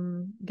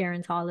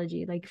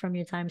gerontology, like from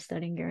your time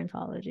studying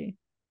gerontology?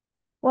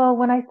 Well,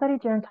 when I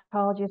studied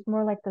gerontology, it's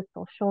more like the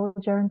social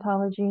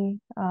gerontology.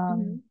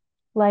 Mm-hmm.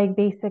 Like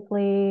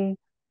basically,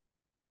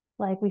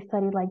 like we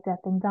studied like death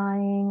and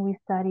dying. We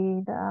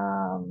studied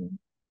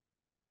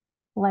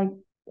like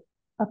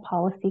a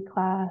policy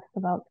class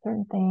about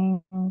certain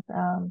things.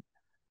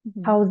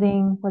 Mm-hmm.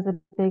 Housing was a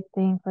big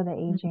thing for the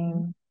Mm-hmm.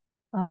 aging.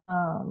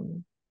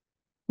 Um,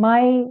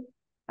 my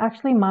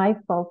actually my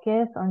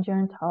focus on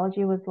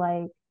gerontology was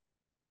like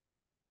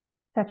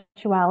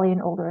sexuality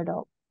in older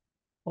adults.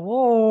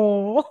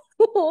 Oh,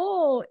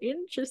 oh,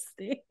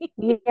 interesting.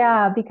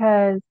 Yeah,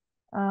 because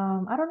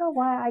I don't know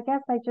why. I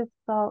guess I just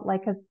felt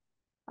like, cause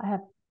I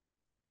have,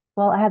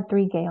 well, I had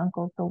three gay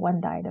uncles, so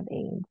one died of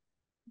AIDS,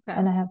 Okay.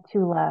 and I have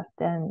two left,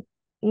 and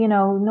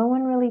no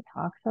one really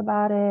talks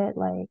about it.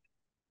 Like,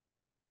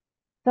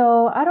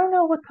 so I don't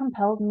know what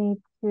compelled me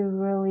to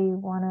really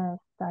want to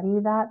study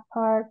that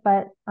part,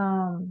 but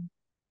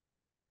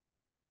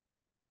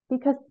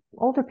because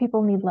older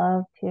people need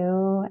love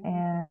too,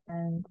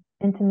 and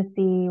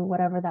intimacy,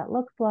 whatever that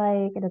looks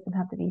like. It doesn't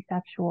have to be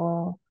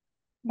sexual.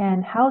 Mm-hmm.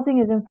 And housing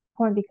is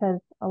important because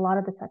a lot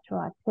of the sexual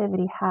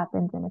activity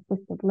happens in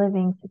assisted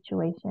living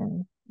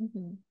situations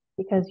Mm-hmm.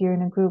 because you're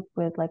in a group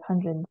with like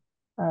hundreds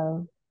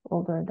of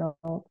older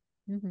adults.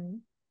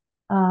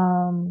 Mm-hmm.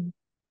 Um,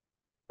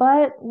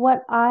 but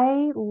what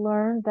I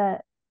learned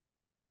that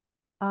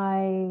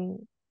I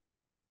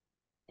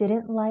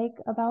didn't like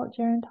about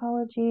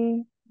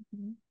gerontology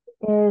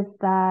Mm-hmm. is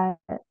that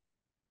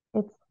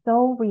it's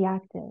so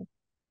reactive.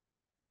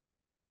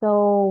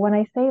 So when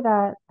I say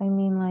that, I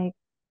mean like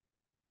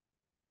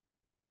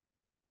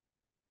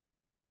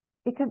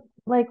it could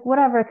like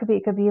whatever it could be.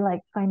 It could be like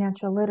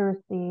financial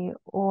literacy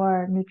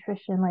or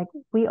nutrition. Like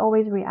we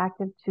always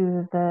reacted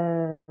to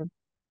the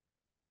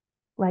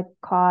like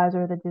cause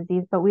or the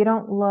disease, but we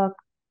don't look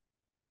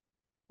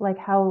like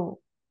how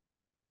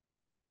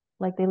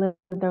like they lived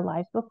their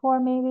lives before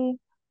maybe.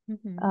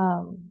 Mm-hmm.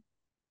 Um,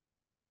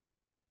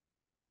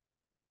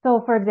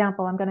 so for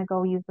example, I'm gonna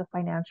go use the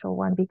financial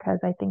one because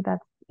I think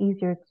that's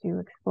easier to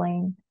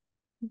explain.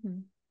 Mm-hmm.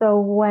 So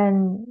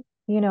when,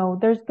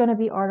 there's gonna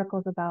be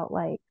articles about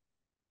like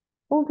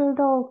older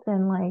adults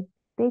and like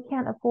they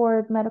can't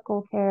afford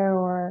medical care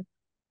or,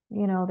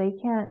 they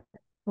can't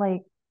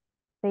like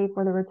save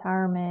for the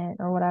retirement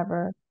or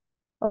whatever.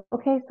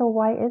 Okay, so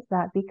why is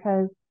that?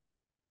 Because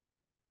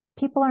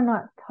people are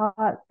not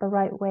taught the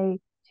right way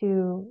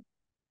to,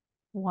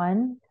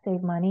 one,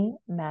 save money,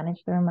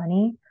 manage their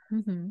money.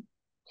 Mm-hmm.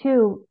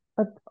 Two,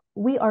 but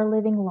we are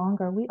living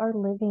longer. We are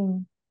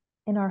living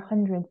in our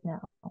hundreds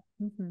now.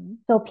 Mm-hmm.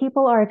 So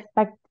people are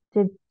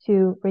expected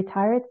to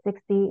retire at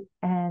 60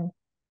 and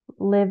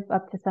live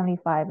up to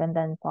 75 and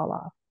then fall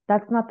off.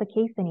 That's not the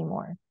case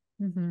anymore.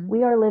 Mm-hmm.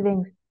 We are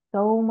living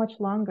so much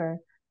longer.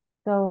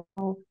 So,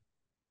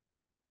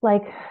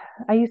 like,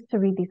 I used to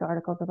read these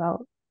articles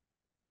about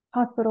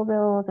hospital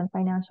bills and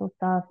financial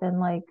stuff, and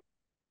like,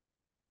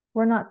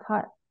 we're not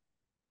taught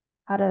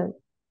how to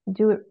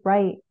do it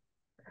right.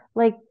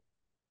 Like,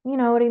 you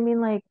know what I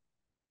mean? Like,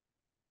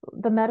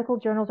 the medical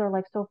journals are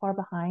like so far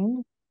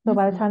behind. So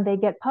by the Mm-hmm. time they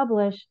get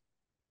published,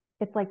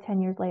 it's like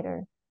 10 years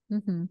later.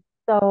 Mm-hmm.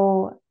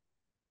 So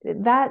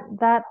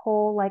that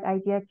whole like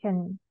idea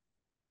can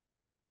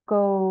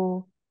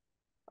go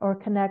or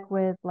connect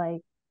with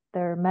like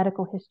their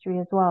medical history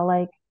as well.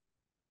 Like,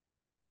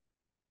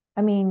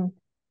 I mean,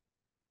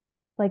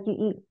 like you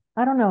eat,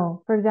 I don't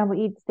know, for example,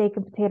 eat steak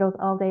and potatoes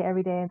all day,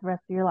 every day, the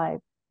rest of your life.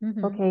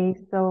 Mm-hmm. Okay,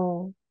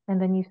 so,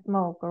 and then you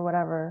smoke or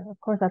whatever. Of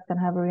course, that's going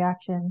to have a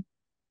reaction.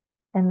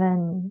 And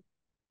then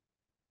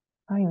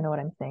I don't even know what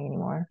I'm saying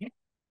anymore.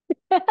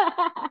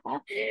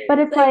 But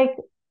it's Like like,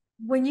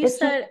 when you it's just,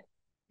 said,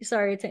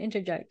 sorry to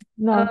interject.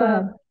 no, go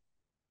ahead.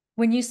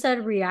 When you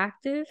said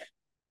reactive,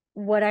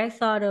 what I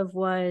thought of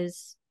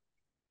was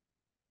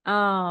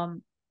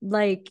um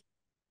like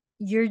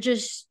you're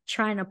just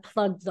trying to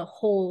plug the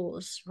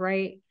holes,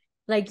 right?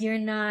 Like you're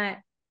not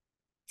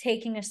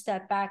taking a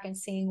step back and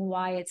seeing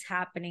why it's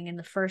happening in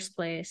the first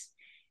place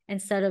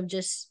instead of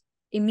just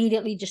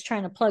immediately just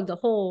trying to plug the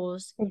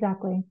holes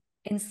Exactly.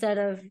 instead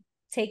of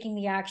taking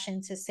the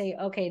action to say,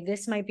 okay,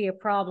 this might be a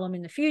problem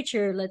in the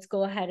future. Let's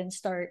go ahead and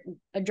start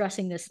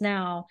addressing this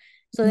now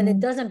so that it Mm-hmm.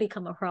 doesn't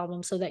become a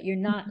problem so that you're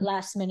not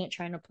last minute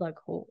trying to plug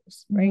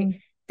holes, right? Mm-hmm.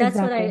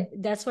 Exactly.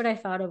 That's what I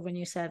thought of when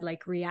you said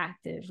like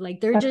reactive. Like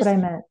they're That's what just I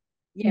meant.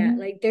 yeah, Hmm.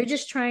 like they're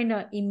just trying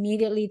to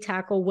immediately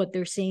tackle what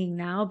they're seeing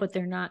now, but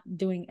they're not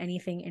doing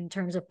anything in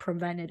terms of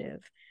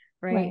preventative,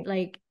 right? Right.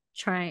 Like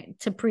trying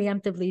to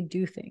preemptively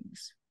do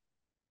things.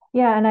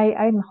 Yeah, and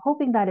I'm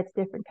hoping that it's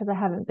different because I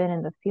haven't been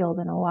in the field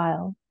in a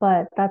while,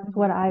 but that's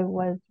what Mhm. I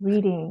was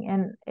reading,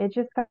 and it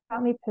just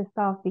got me pissed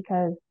off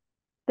because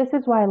this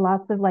is why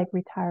lots of like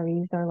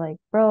retirees are like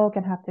broke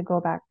and have to go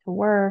back to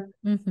work.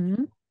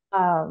 Mm-hmm.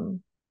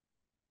 Um,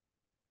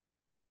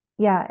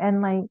 yeah,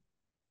 and like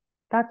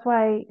that's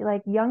why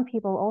like young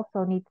people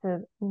also need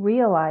to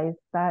realize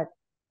that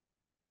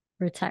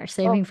Retire. oh,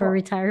 Saving for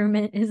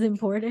retirement is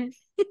important.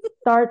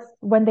 starts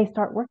when they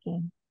start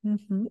working,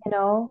 Mm-hmm. you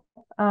know?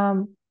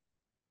 Um,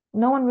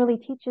 no one really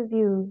teaches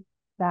you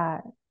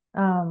that.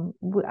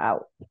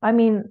 I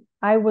mean,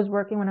 I was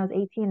working when I was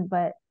 18,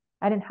 but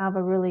I didn't have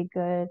a really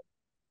good,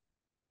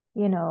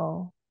 you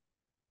know,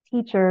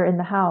 teacher in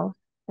the house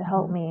to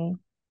help Mm-hmm. me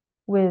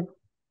with,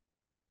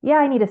 yeah,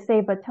 I need to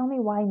save, but tell me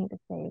why I need to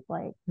save.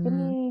 Like, give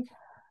Mm-hmm. me,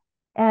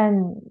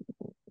 and,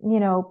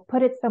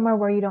 put it somewhere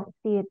where you don't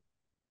see it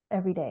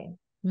every day.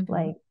 Mm-hmm.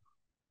 Like,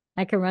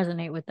 I can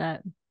resonate with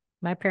that.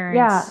 My yeah,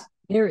 parents,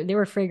 they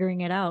were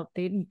figuring it out.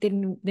 They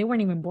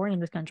weren't even born in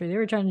this country. They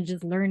were trying to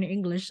just learn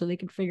English so they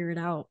could figure it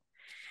out.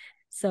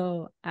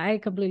 So I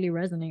completely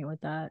resonate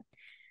with that.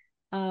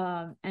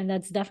 And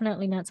that's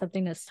definitely not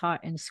something that's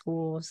taught in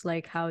schools,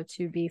 like how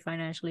to be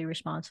financially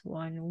responsible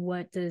and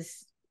what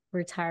does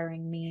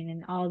retiring mean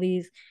and all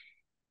these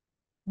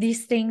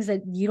things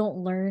that you don't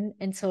learn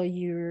until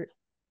you're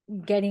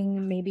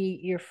getting maybe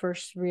your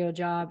first real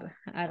job.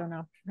 I don't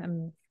know.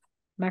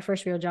 My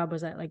first real job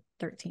was at like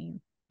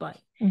 13, but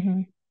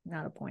hmm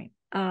not a point.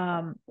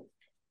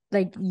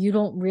 Like you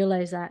don't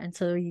realize that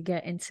until you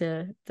get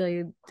into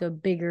the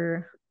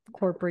bigger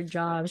corporate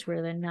jobs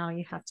where then now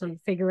you have to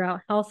figure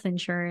out health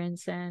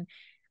insurance and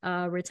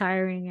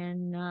retiring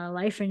and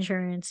life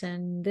insurance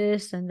and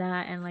this and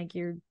that, and like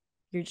you're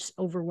just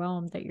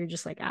overwhelmed that you're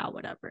just like, ah,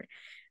 whatever,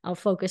 I'll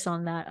focus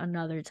on that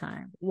another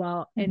time,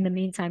 while in the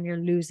meantime you're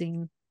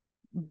losing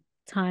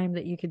time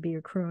that you could be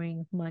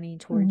accruing money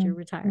towards hmm your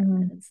retirement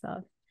hmm and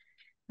stuff.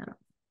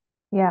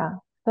 yeah.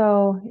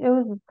 So it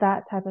was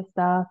that type of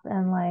stuff.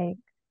 And like,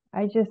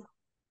 I just,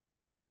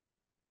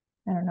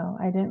 I don't know.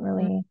 I didn't Mm,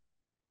 really,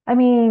 I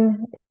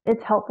mean,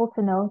 it's helpful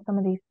to know some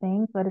of these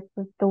things, but it's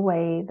just the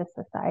way the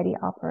society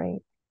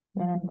operates.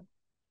 And mhm.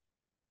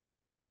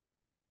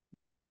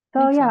 so,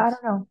 Makes yeah, I sense.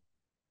 don't know.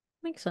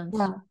 Makes sense.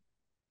 Yeah.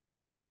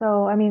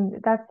 So, I mean,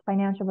 that's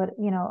financial, but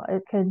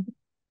it could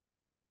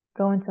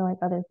go into like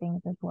other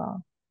things as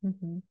well.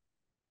 Hmm.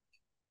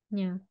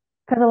 Yeah.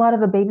 Because a lot of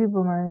the baby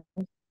boomers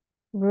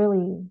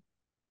really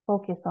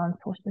focus on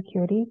Social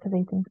Security because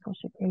they think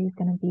Social Security is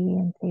going to be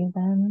and save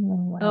them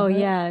and Oh whatever.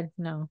 yeah,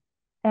 no.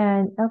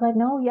 And I was like,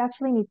 no, you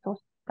actually need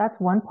social. That's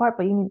one part,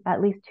 but you need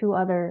at least two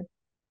other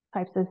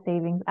types of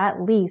savings,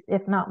 at least,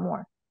 if not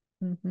more.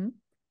 Hmm.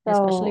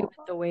 Especially So,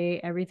 with the way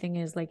everything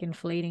is like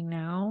inflating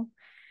now.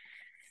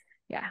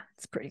 Yeah,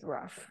 it's pretty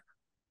rough.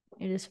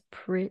 It is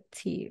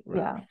pretty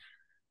rough.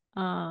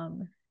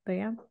 yeah. But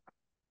yeah.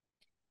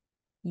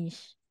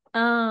 Yeesh.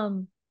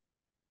 Um,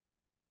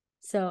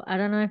 so I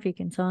don't know if you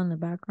can tell in the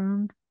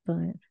background,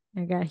 but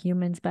I got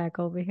humans back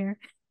over here.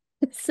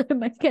 So it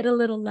might get a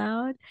little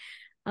loud.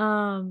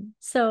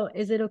 So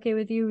is it okay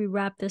with you? We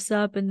wrap this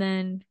up and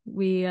then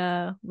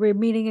we're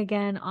meeting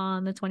again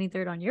on the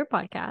 23rd on your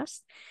podcast.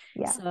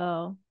 Yeah.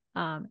 So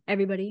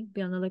everybody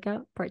be on the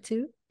lookout. Part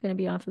two gonna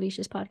be on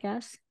Felicia's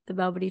podcast, the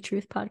Velvety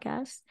Truth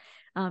podcast.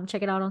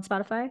 Check it out on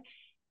Spotify.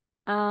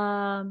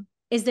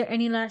 Is there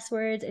any last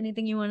words,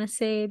 anything you want to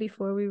say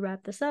before we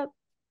wrap this up?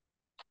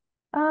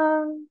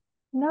 Um,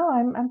 no,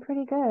 I'm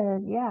pretty good.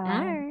 All Yeah.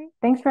 right.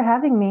 Thanks for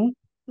having me.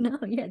 No,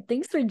 yeah.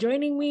 Thanks for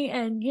joining me.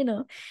 And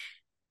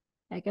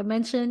like I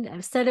mentioned,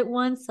 I've said it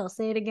once, I'll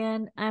say it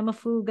again. I'm a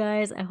fool,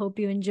 guys. I hope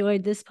you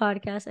enjoyed this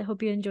podcast. I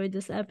hope you enjoyed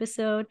this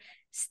episode.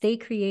 Stay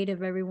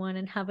creative, everyone,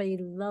 and have a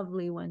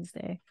lovely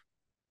Wednesday.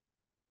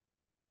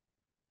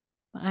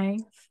 Bye.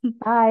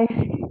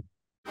 Bye.